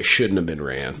way it shouldn't have been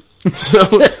ran.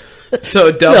 So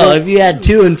So double, if you had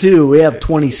 2 and 2, we have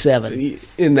 27.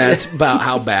 and that's about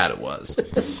how bad it was.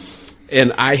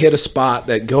 And I hit a spot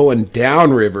that going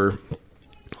downriver,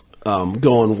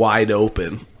 going wide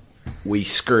open, we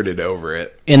skirted over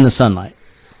it In the sunlight.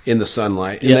 in the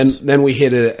sunlight, and Yes. then we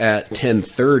hit it at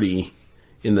 10:30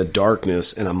 in the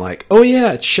darkness, and I'm like, oh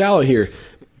yeah, it's shallow here.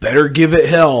 Better give it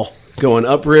hell going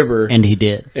upriver, And he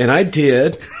did. and I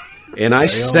did, and I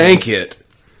sank it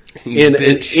in bit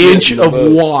an shit inch in the of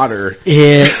boat. water.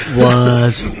 It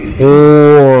was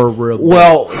horrible.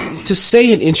 Well, to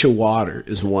say an inch of water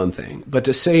is one thing, but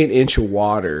to say an inch of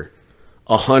water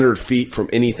 100 feet from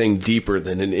anything deeper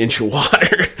than an inch of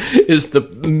water is the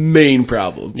main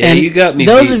problem. Yeah, you got me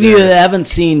Those beat of you there. that haven't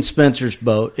seen Spencer's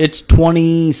boat, it's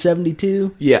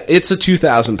 2072. Yeah, it's a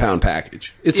 2,000-pound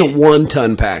package. It's a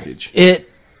 1-ton package. It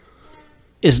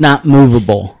is not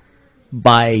movable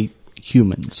by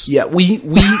humans. Yeah, we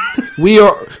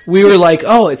were like,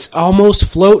 oh, it's almost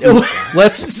floating.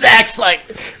 Let's. Zach's like,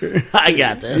 I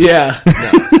got this. Yeah,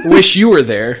 wish you were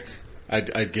there.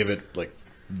 I'd give it like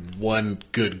one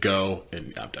good go,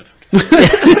 and I'm done.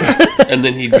 And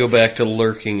then he'd go back to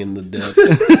lurking in the depths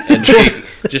and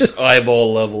just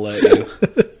eyeball level at you,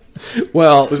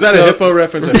 Well, Was that so- a hippo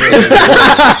reference?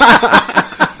 I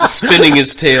spinning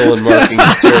his tail and marking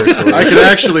his territory. can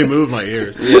actually move my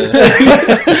ears.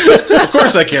 Yeah. Of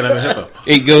course I can. I'm a hippo.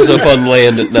 He goes up on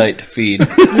land at night to feed.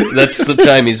 That's the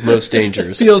time he's most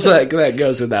dangerous. Feels like that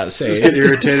goes without Get saying.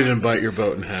 irritated and bite your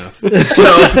boat in half.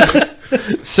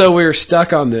 So we were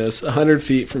stuck on this 100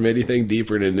 feet from anything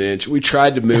deeper than an inch. We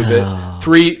tried to move it.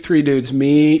 Three dudes,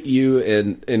 me, you,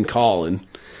 and Colin.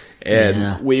 And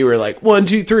Yeah. we were like, 1,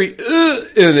 2, 3,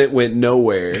 and it went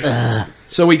nowhere.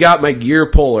 So we got my gear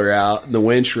puller out and the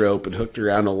winch rope and hooked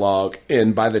around a log.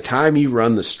 And by the time you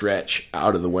run the stretch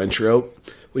out of the winch rope,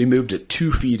 we moved it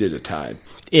 2 feet at a time.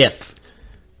 If.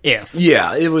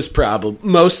 Yeah, it was probably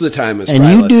most of the time. It was And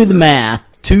probably you less do than the that. math,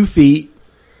 2 feet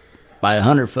by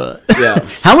 100 foot. Yeah.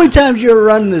 How many times you ever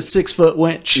run this 6 foot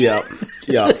winch? Yeah,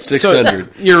 yeah. 600.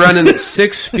 So you're running at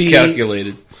 6 feet.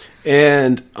 Calculated.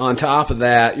 And on top of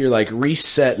that, you're like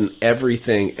resetting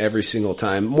everything every single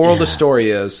time. Moral of the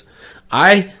story is,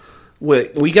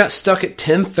 we got stuck at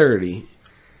 10:30.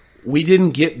 We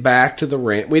didn't get back to the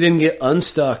ramp. We didn't get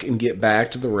unstuck and get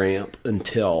back to the ramp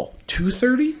until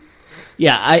 2:30.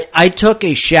 Yeah, I took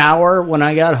a shower when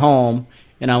I got home,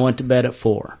 and I went to bed at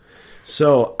 4.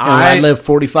 So And I lived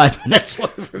 45 minutes away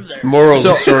from there. Moral of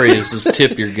the story is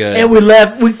tip your guy. And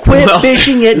we quit Well,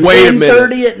 fishing at wait a minute.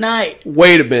 10:30 at night.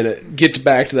 wait a minute. Get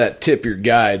back to that tip your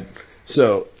guide.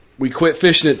 So we quit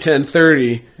fishing at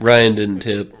 10:30. Ryan didn't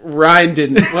tip. Ryan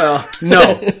didn't. Well,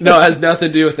 no, it has nothing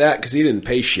to do with that because he didn't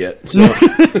pay shit. So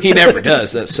he never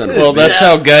does. That son of a Well, bitch. that's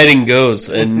how guiding goes.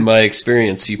 In my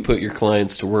experience, you put your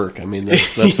clients to work. I mean,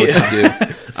 that's what you do.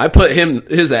 I put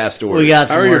his ass to work. We got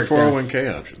How some are your work done.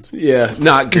 401k options? Yeah,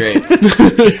 not great.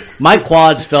 My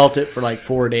quads felt it for like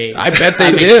 4 days. I bet they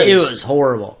mean, did. It was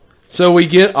horrible. So we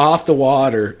get off the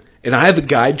water, and I have a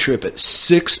guide trip at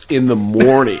 6 in the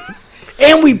morning.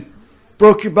 And we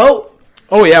broke your boat.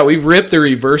 Oh, yeah, we ripped the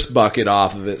reverse bucket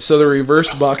off of it. So the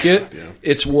reverse bucket,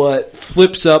 it's what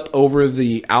flips up over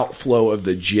the outflow of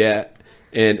the jet,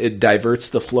 and it diverts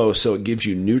the flow, so it gives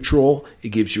you neutral, it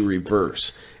gives you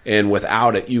reverse. And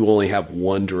without it, you only have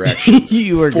one direction.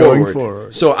 You were going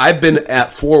forward. So I've been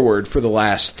at forward for the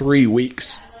last 3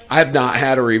 weeks. I have not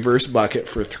had a reverse bucket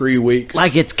for 3 weeks.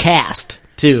 Like it's cast,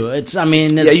 too. It's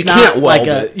you not can't weld like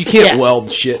it. You can't weld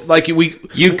shit. Like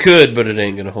You could, but it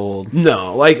ain't gonna hold.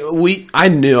 No, like I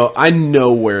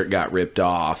know where it got ripped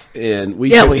off, and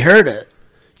we heard it.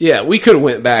 Yeah, we could have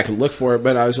went back and looked for it,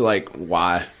 but I was like,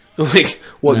 why? Like,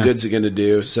 what good's it going to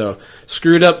do? So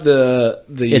screwed up the.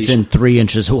 It's in 3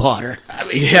 inches of water. I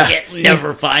mean, Yeah. you can't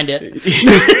never find it.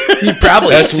 You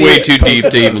probably That's see way it too deep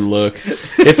to even look.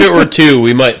 If it were 2,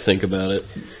 we might think about it.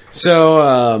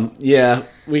 So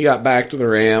we got back to the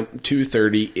ramp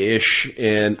 2:30-ish,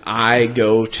 and I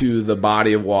go to the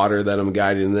body of water that I'm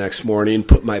guiding the next morning,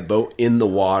 put my boat in the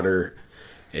water,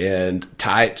 and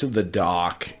tie it to the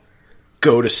dock,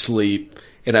 go to sleep.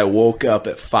 And I woke up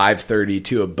at 5:30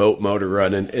 to a boat motor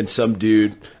running, and some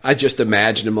dude, I just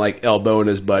imagined him like elbowing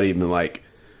his buddy and being like,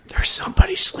 "There's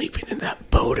somebody sleeping in that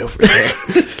boat over there."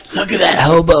 Look at that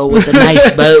hobo with a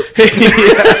nice boat.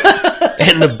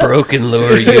 And the broken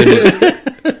lure unit.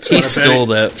 He stole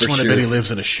that for I bet he sure.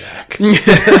 lives in a shack.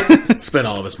 Spent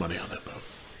all of his money on that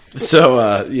boat.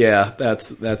 So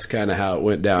that's kind of how it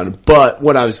went down. But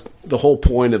the whole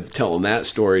point of telling that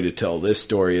story to tell this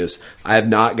story is I have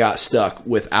not got stuck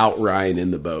without Ryan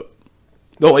in the boat.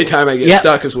 The only time I get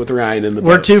stuck is with Ryan in the boat.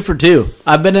 We're 2 for 2.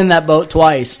 I've been in that boat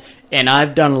twice, and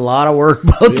I've done a lot of work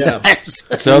both times.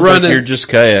 It sounds like you're just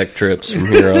kayak trips from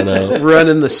here on out.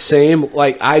 Running the same,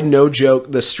 like I no joke,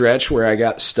 the stretch where I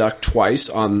got stuck twice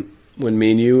on when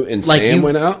me and you and Sam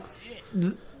went out.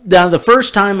 Now, the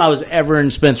first time I was ever in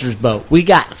Spencer's boat, we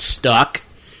got stuck.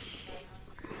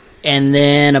 And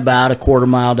then about a quarter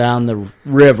mile down the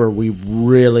river, we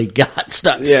really got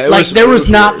stuck. Yeah, there was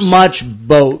not worse. much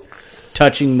boat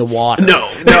touching the water. No,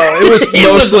 it was It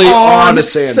mostly was on a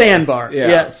sandbar. Yeah.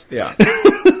 Yes. Yeah.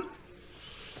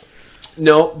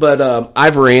 No, but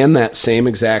I've ran that same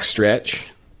exact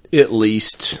stretch at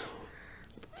least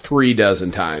 3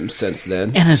 dozen times since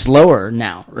then. And it's lower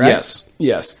now, right?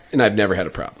 Yes, and I've never had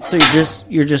a problem. So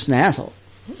you're just an asshole.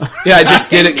 Yeah, I just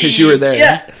did it because you were there.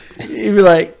 Yeah. You'd be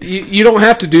like, You don't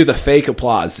have to do the fake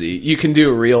applause, Z. You can do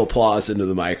a real applause into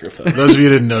the microphone. Those of you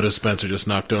who didn't notice, Spencer just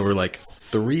knocked over like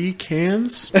 3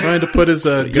 cans trying to put his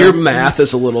gun. Your math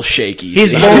is a little shaky. he's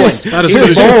Z. bowling. Not as He's good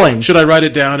as- bowling. Should I write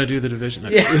it down and do the division?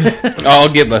 I'll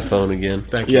get my phone again.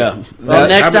 Thank you. Yeah. Well,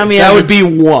 next time he that has would be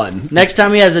 1. next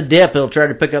time he has a dip, he'll try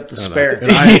to pick up the spare.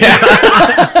 And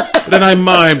then I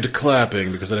mimed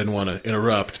clapping because I didn't want to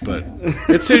interrupt, but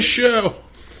it's his show.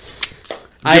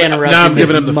 I interrupt Now I'm him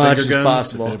giving as him the much finger as guns.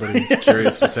 possible. If anybody's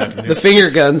curious what's happening here. The finger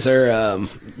guns are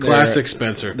Classic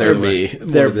Spencer. They're by the way. me.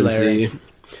 They're more than Larry. Z.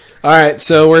 All right,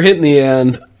 so we're hitting the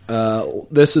end.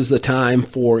 This is the time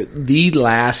for the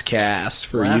last cast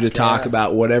for you to talk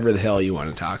about whatever the hell you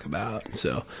want to talk about.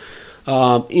 So,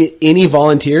 any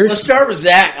volunteers? Let's start with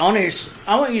Zach. I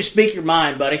want you to speak your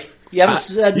mind, buddy. You haven't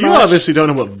said You much. obviously don't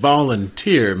know what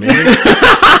volunteer means.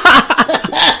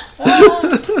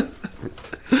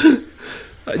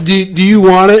 Do you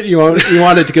want it? You want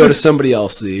it to go to somebody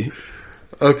else? Z?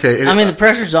 Okay. I mean, the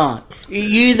pressure's on. You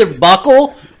either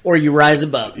buckle or you rise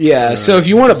above. Yeah. So if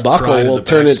you want to buckle, pride in we'll the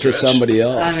turn it to backstretch. somebody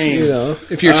else. I mean-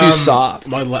 if you're too soft.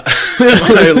 My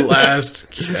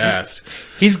last cast.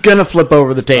 He's gonna flip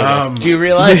over the table. Do you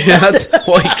realize? Yeah,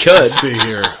 well, he could. Let's see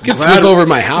here. Could flip over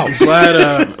my house.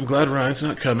 I'm glad Ryan's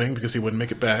not coming because he wouldn't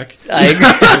make it back. I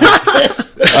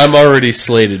agree. I'm already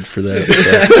slated for that.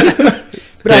 So.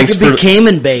 But I could be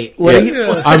Cayman bait. What are you?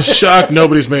 I'm shocked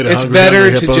nobody's made a It's Hungry better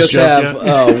Hungry to Hippos just joke have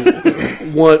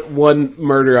yet. one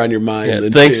murder on your mind. Yeah,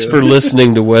 than thanks 2. for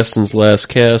listening to Weston's last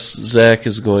cast. Zach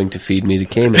is going to feed me to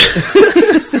Cayman.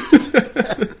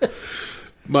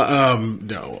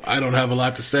 No, I don't have a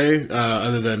lot to say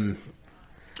other than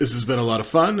this has been a lot of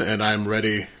fun, and I'm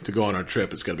ready to go on our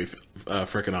trip. It's going to be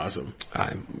freaking awesome.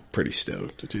 I'm pretty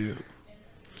stoked too.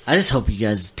 I just hope you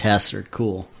guys' tests are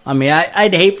cool. I mean,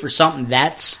 I'd hate for something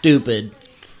that stupid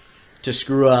to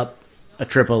screw up a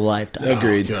trip of a lifetime.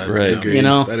 Agreed. God, Right. yeah. You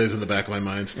know? That is in the back of my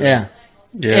mind still. Yeah.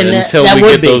 Yeah, And until that we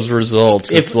would get be. those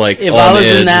results, it's like if on I was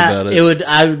edge in that, about it.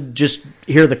 I would just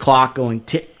hear the clock going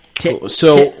tick, tick.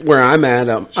 So tick. where I'm at,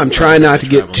 I'm trying not to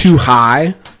get too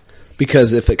high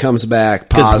Because if it comes back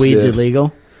Because weed's positive,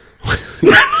 illegal.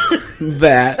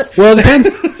 that well, it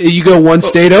depends. You go one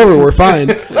state over, we're fine.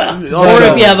 Or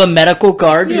if you have a medical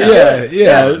card.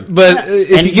 Yeah. But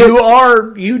if And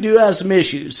you do have some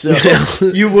issues, so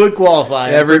you would qualify.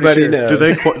 I'm everybody pretty sure.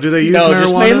 knows. Do they use No,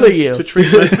 just mainly you. marijuana to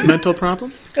treat mental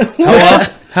problems?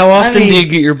 How often mean- do you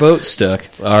get your boat stuck?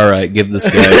 All right, give this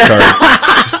guy a card.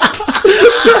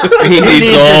 He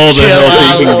needs all the help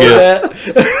he can get.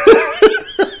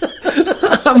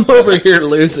 I'm over here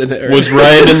losing it. Was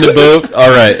Ryan in the boat? All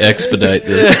right, expedite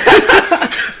this.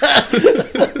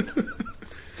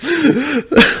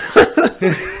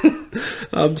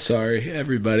 I'm sorry,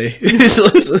 everybody who's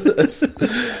listening to this.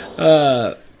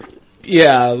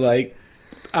 Yeah, like,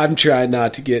 I'm trying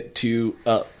not to get too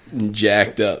up and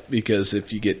jacked up, because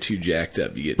if you get too jacked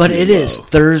up, you get But too it low. is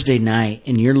Thursday night,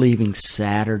 and you're leaving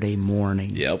Saturday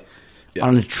morning Yep.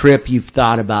 on a trip you've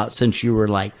thought about since you were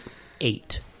like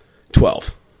 8,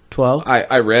 12. 12.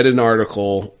 I read an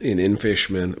article in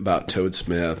InFishman about Toad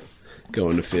Smith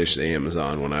going to fish the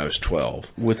Amazon when I was 12.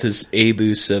 With his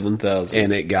Abu 7000.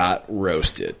 And it got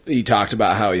roasted. He talked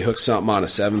about how he hooked something on a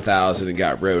 7,000 and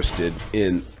got roasted,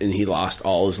 and he lost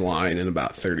all his line in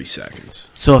about 30 seconds.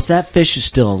 So if that fish is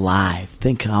still alive,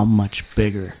 think how much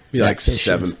bigger. Be that like fish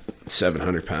is.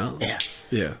 700 pounds. Yes.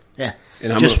 Yeah. Yeah.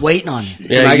 And I'm Just a- waiting on you.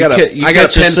 Yeah, And I you got a- you I got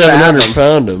catch a 10 700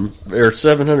 fathom. pound or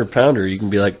 700 pounder. You can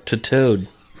be like, to Toad,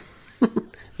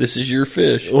 this is your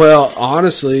fish. Well,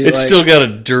 honestly, It's like, still got a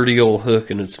dirty old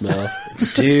hook in its mouth.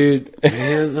 dude,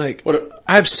 man, like,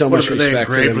 I have so much What, are they respect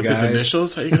for engraved them with his guys.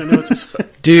 initials? How are you going to know it's his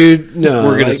Dude, no.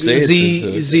 We're gonna like, say it's his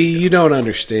hook. Z, you don't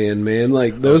understand, man.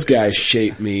 Like, those guys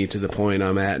shaped me to the point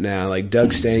I'm at now. Like, Doug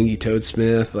Stange, Toad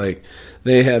Smith, like,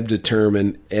 they have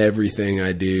determined everything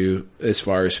I do as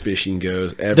far as fishing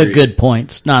goes. The good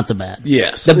points, not the bad.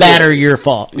 Yes. The bad are your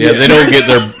fault. Yeah, they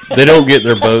don't get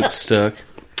their boats stuck.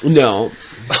 No.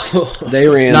 They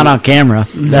ran. Not on camera.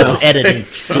 That's editing.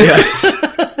 Yes.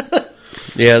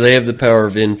 Yeah, they have the power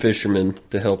of in-fishermen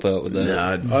to help out with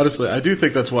that. Nah, Honestly, I do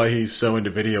think that's why he's so into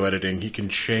video editing. He can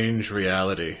change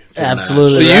reality. to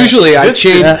Absolutely. so match. usually I This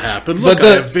change. didn't happen. Look, but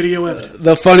I have video evidence.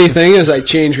 The funny thing is, I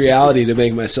change reality to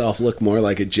make myself look more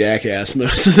like a jackass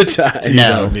most of the time.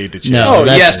 No. don't need to change. No. Oh,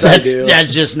 yes, I that's, do.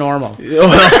 That's just normal.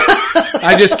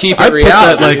 I just keep it I put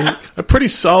that reality. like a pretty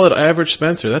solid average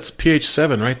Spencer. That's pH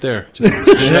 7 right there. Just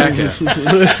jackass.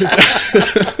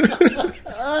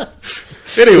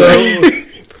 Anyway,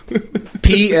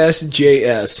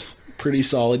 PSJS. Pretty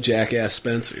solid jackass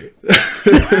Spencer.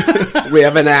 We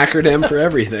have an acronym for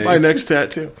everything. my next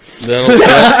tattoo. That'll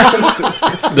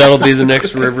be the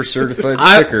next river certified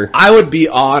sticker. I would be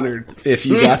honored if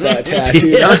you got that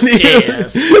tattooed on you.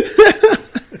 Yes.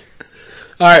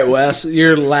 All right, Wes,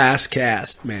 your last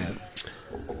cast, man.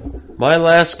 My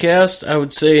last cast, I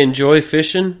would say enjoy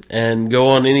fishing and go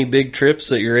on any big trips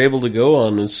that you're able to go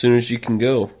on as soon as you can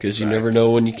go, because you never know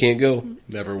when you can't go.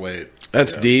 Never wait.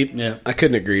 That's deep. Yeah. I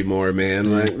couldn't agree more, man.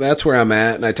 Like, that's where I'm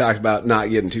at, and I talked about not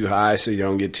getting too high so you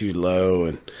don't get too low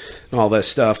and all that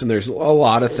stuff. And there's a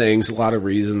lot of things, a lot of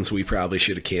reasons we probably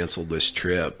should have canceled this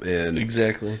trip. And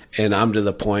Exactly. And I'm to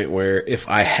the point where if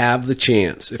I have the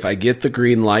chance, if I get the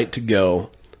green light to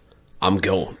go, I'm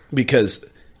going. Because,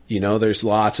 you know, there's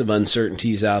lots of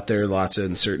uncertainties out there, lots of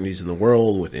uncertainties in the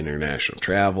world with international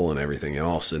travel and everything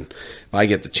else. And if I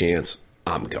get the chance,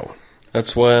 I'm going.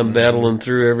 That's why I'm battling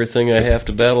through everything I have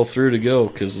to battle through to go,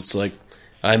 because it's like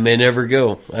I may never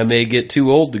go. I may get too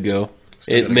old to go.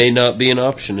 It may not be an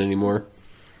option anymore.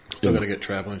 Still got to get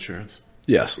travel insurance.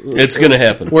 Yes. It's going to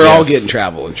happen. We're Yeah. all getting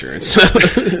travel insurance. All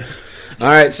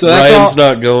right, so that's Ryan's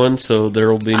all. not going, so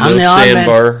there will be I'm no the odd man.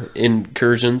 sandbar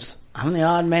incursions. I'm the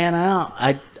odd man out.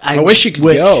 I wish you could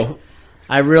go.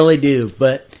 I really do,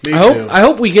 but Me I too.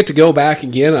 hope we get to go back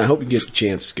again. I hope you get the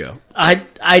chance to go.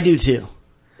 I do too.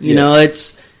 You Yeah. know,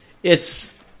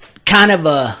 it's kind of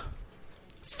a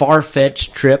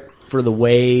far-fetched trip for the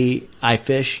way I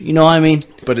fish. You know what I mean?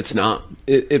 But it's not.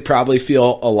 It probably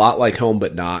feel a lot like home,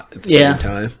 but not at the Yeah. same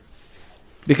time.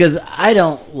 Because I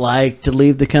don't like to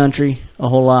leave the country a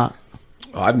whole lot.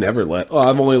 Oh, I've never left. Oh,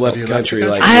 I've only left the you left the country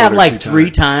country? like I have one or like two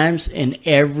 3 times, and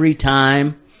every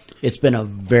time it's been a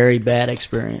very bad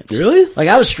experience. Really? Like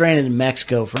I was stranded in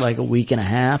Mexico for like a week and a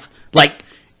half, like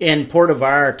in Puerto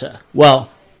Vallarta. Well,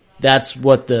 that's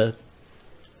what the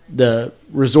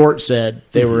resort said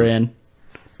they were in.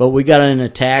 But we got in a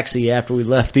taxi after we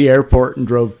left the airport and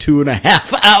drove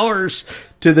 2.5 hours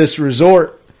to this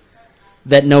resort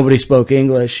that nobody spoke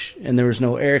English, and there was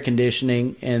no air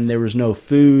conditioning, and there was no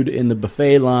food in the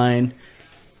buffet line.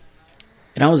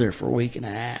 And I was there for a week and a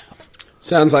half.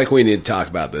 Sounds like we need to talk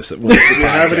about this. Once Do you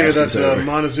have any of that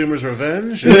Montezuma's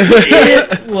Revenge?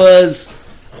 It was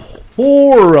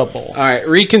horrible. All right,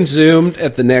 reconsumed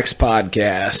at the next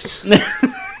podcast.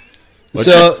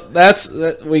 So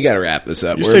we got to wrap this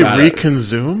up. You say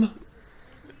reconsume?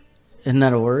 Isn't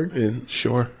that a word?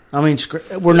 Sure. I mean,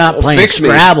 we're not playing fix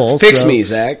Scrabble. Fix me,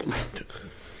 Zach.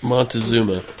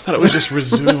 Montezuma. I thought it was just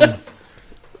resume.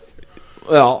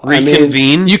 Well, Reconvene? I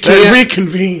mean, you can't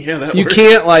reconvene. Yeah, that You works.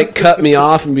 can't like cut me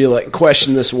off and be like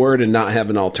question this word and not have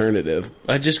an alternative.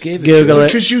 I just gave it Google to it.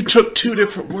 Because you took two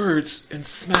different words and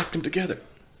smacked them together.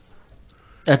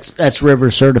 That's River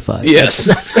certified. Yes.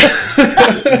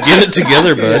 Get it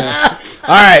together, bud.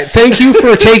 All right. Thank you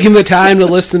for taking the time to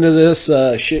listen to this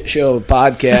shit show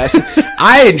podcast.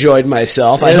 I enjoyed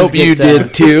myself. I It was hope you a good time.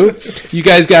 did too. You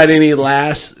guys got any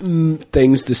last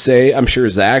things to say? I'm sure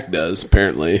Zach does,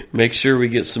 apparently. Make sure we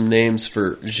get some names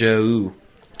for Jau.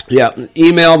 Yeah.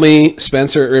 Email me,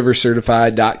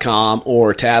 Spencer@rivercertified.com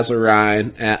or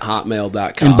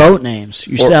TazlerRyan@hotmail.com. And boat names.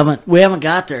 We haven't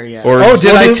got there yet. Or Oh,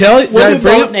 did I tell you? We'll did I do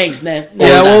bring boat it? names next.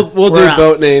 Yeah, we'll do We're out.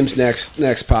 boat names next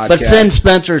podcast. But send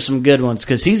Spencer some good ones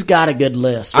because he's got a good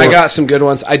list. I got some good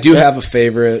ones. I do have a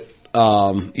favorite.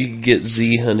 You can get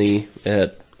Z Honey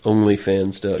at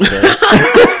onlyfans.com.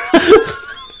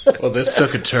 Well, this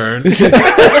took a turn.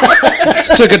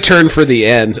 This took a turn for the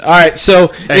end. All right,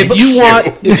 so if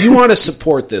you want to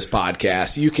support this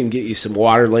podcast, you can get you some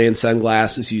Waterland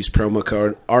sunglasses. Use promo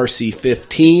code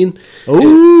RC15.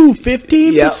 Ooh,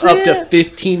 15%. Yeah, up to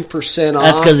 15% off.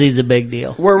 That's because he's a big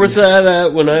deal. Where was that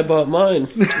at when I bought mine?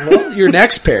 Well, your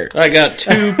next pair. I got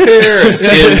 2 pair at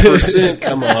 10%.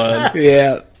 Come on.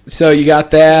 Yeah. So you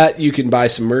got that. You can buy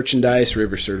some merchandise,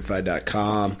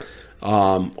 rivercertified.com.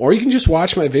 Or you can just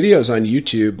watch my videos on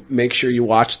YouTube. Make sure you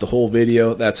watch the whole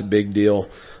video. That's a big deal.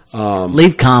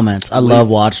 Leave comments. I love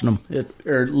watching them. You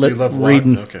love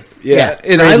reading. Okay. Yeah,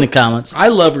 and reading the comments. I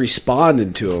love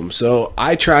responding to them. So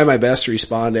I try my best to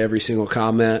respond to every single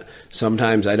comment.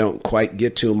 Sometimes I don't quite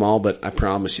get to them all, but I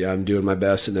promise you I'm doing my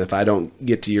best. And if I don't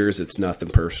get to yours, it's nothing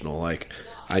personal. Like,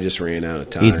 I just ran out of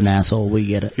time. He's an asshole. We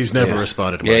get it. He's never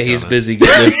responded to my Yeah, he's comments. busy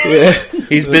getting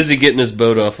he's busy getting his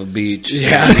boat off a beach. So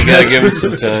Yeah. you gotta give him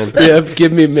some time. Yeah,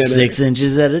 give me a minute. 6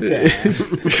 inches at a time.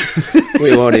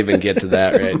 We won't even get to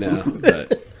that right now.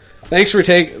 But thanks for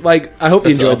I hope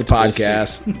you That's enjoyed the optimistic.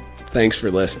 podcast. Thanks for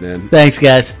listening. Thanks,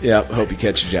 guys. Yep, hope you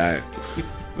catch a giant.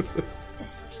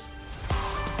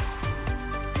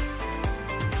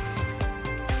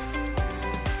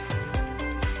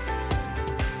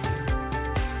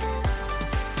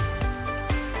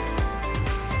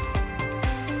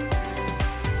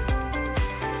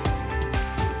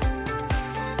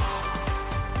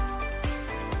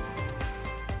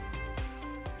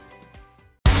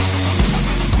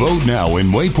 Vote now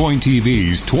in Waypoint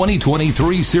TV's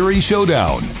 2023 Series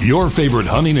Showdown. Your favorite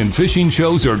hunting and fishing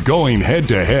shows are going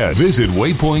head-to-head. Visit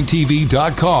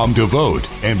waypointtv.com to vote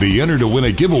and be entered to win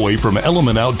a giveaway from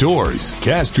Element Outdoors.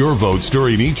 Cast your votes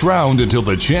during each round until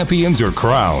the champions are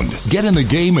crowned. Get in the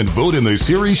game and vote in the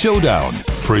Series Showdown.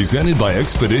 Presented by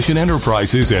Expedition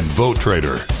Enterprises and Vote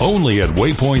Trader. Only at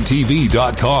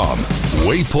waypointtv.com.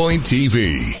 Waypoint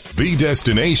TV, the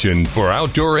destination for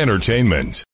outdoor entertainment.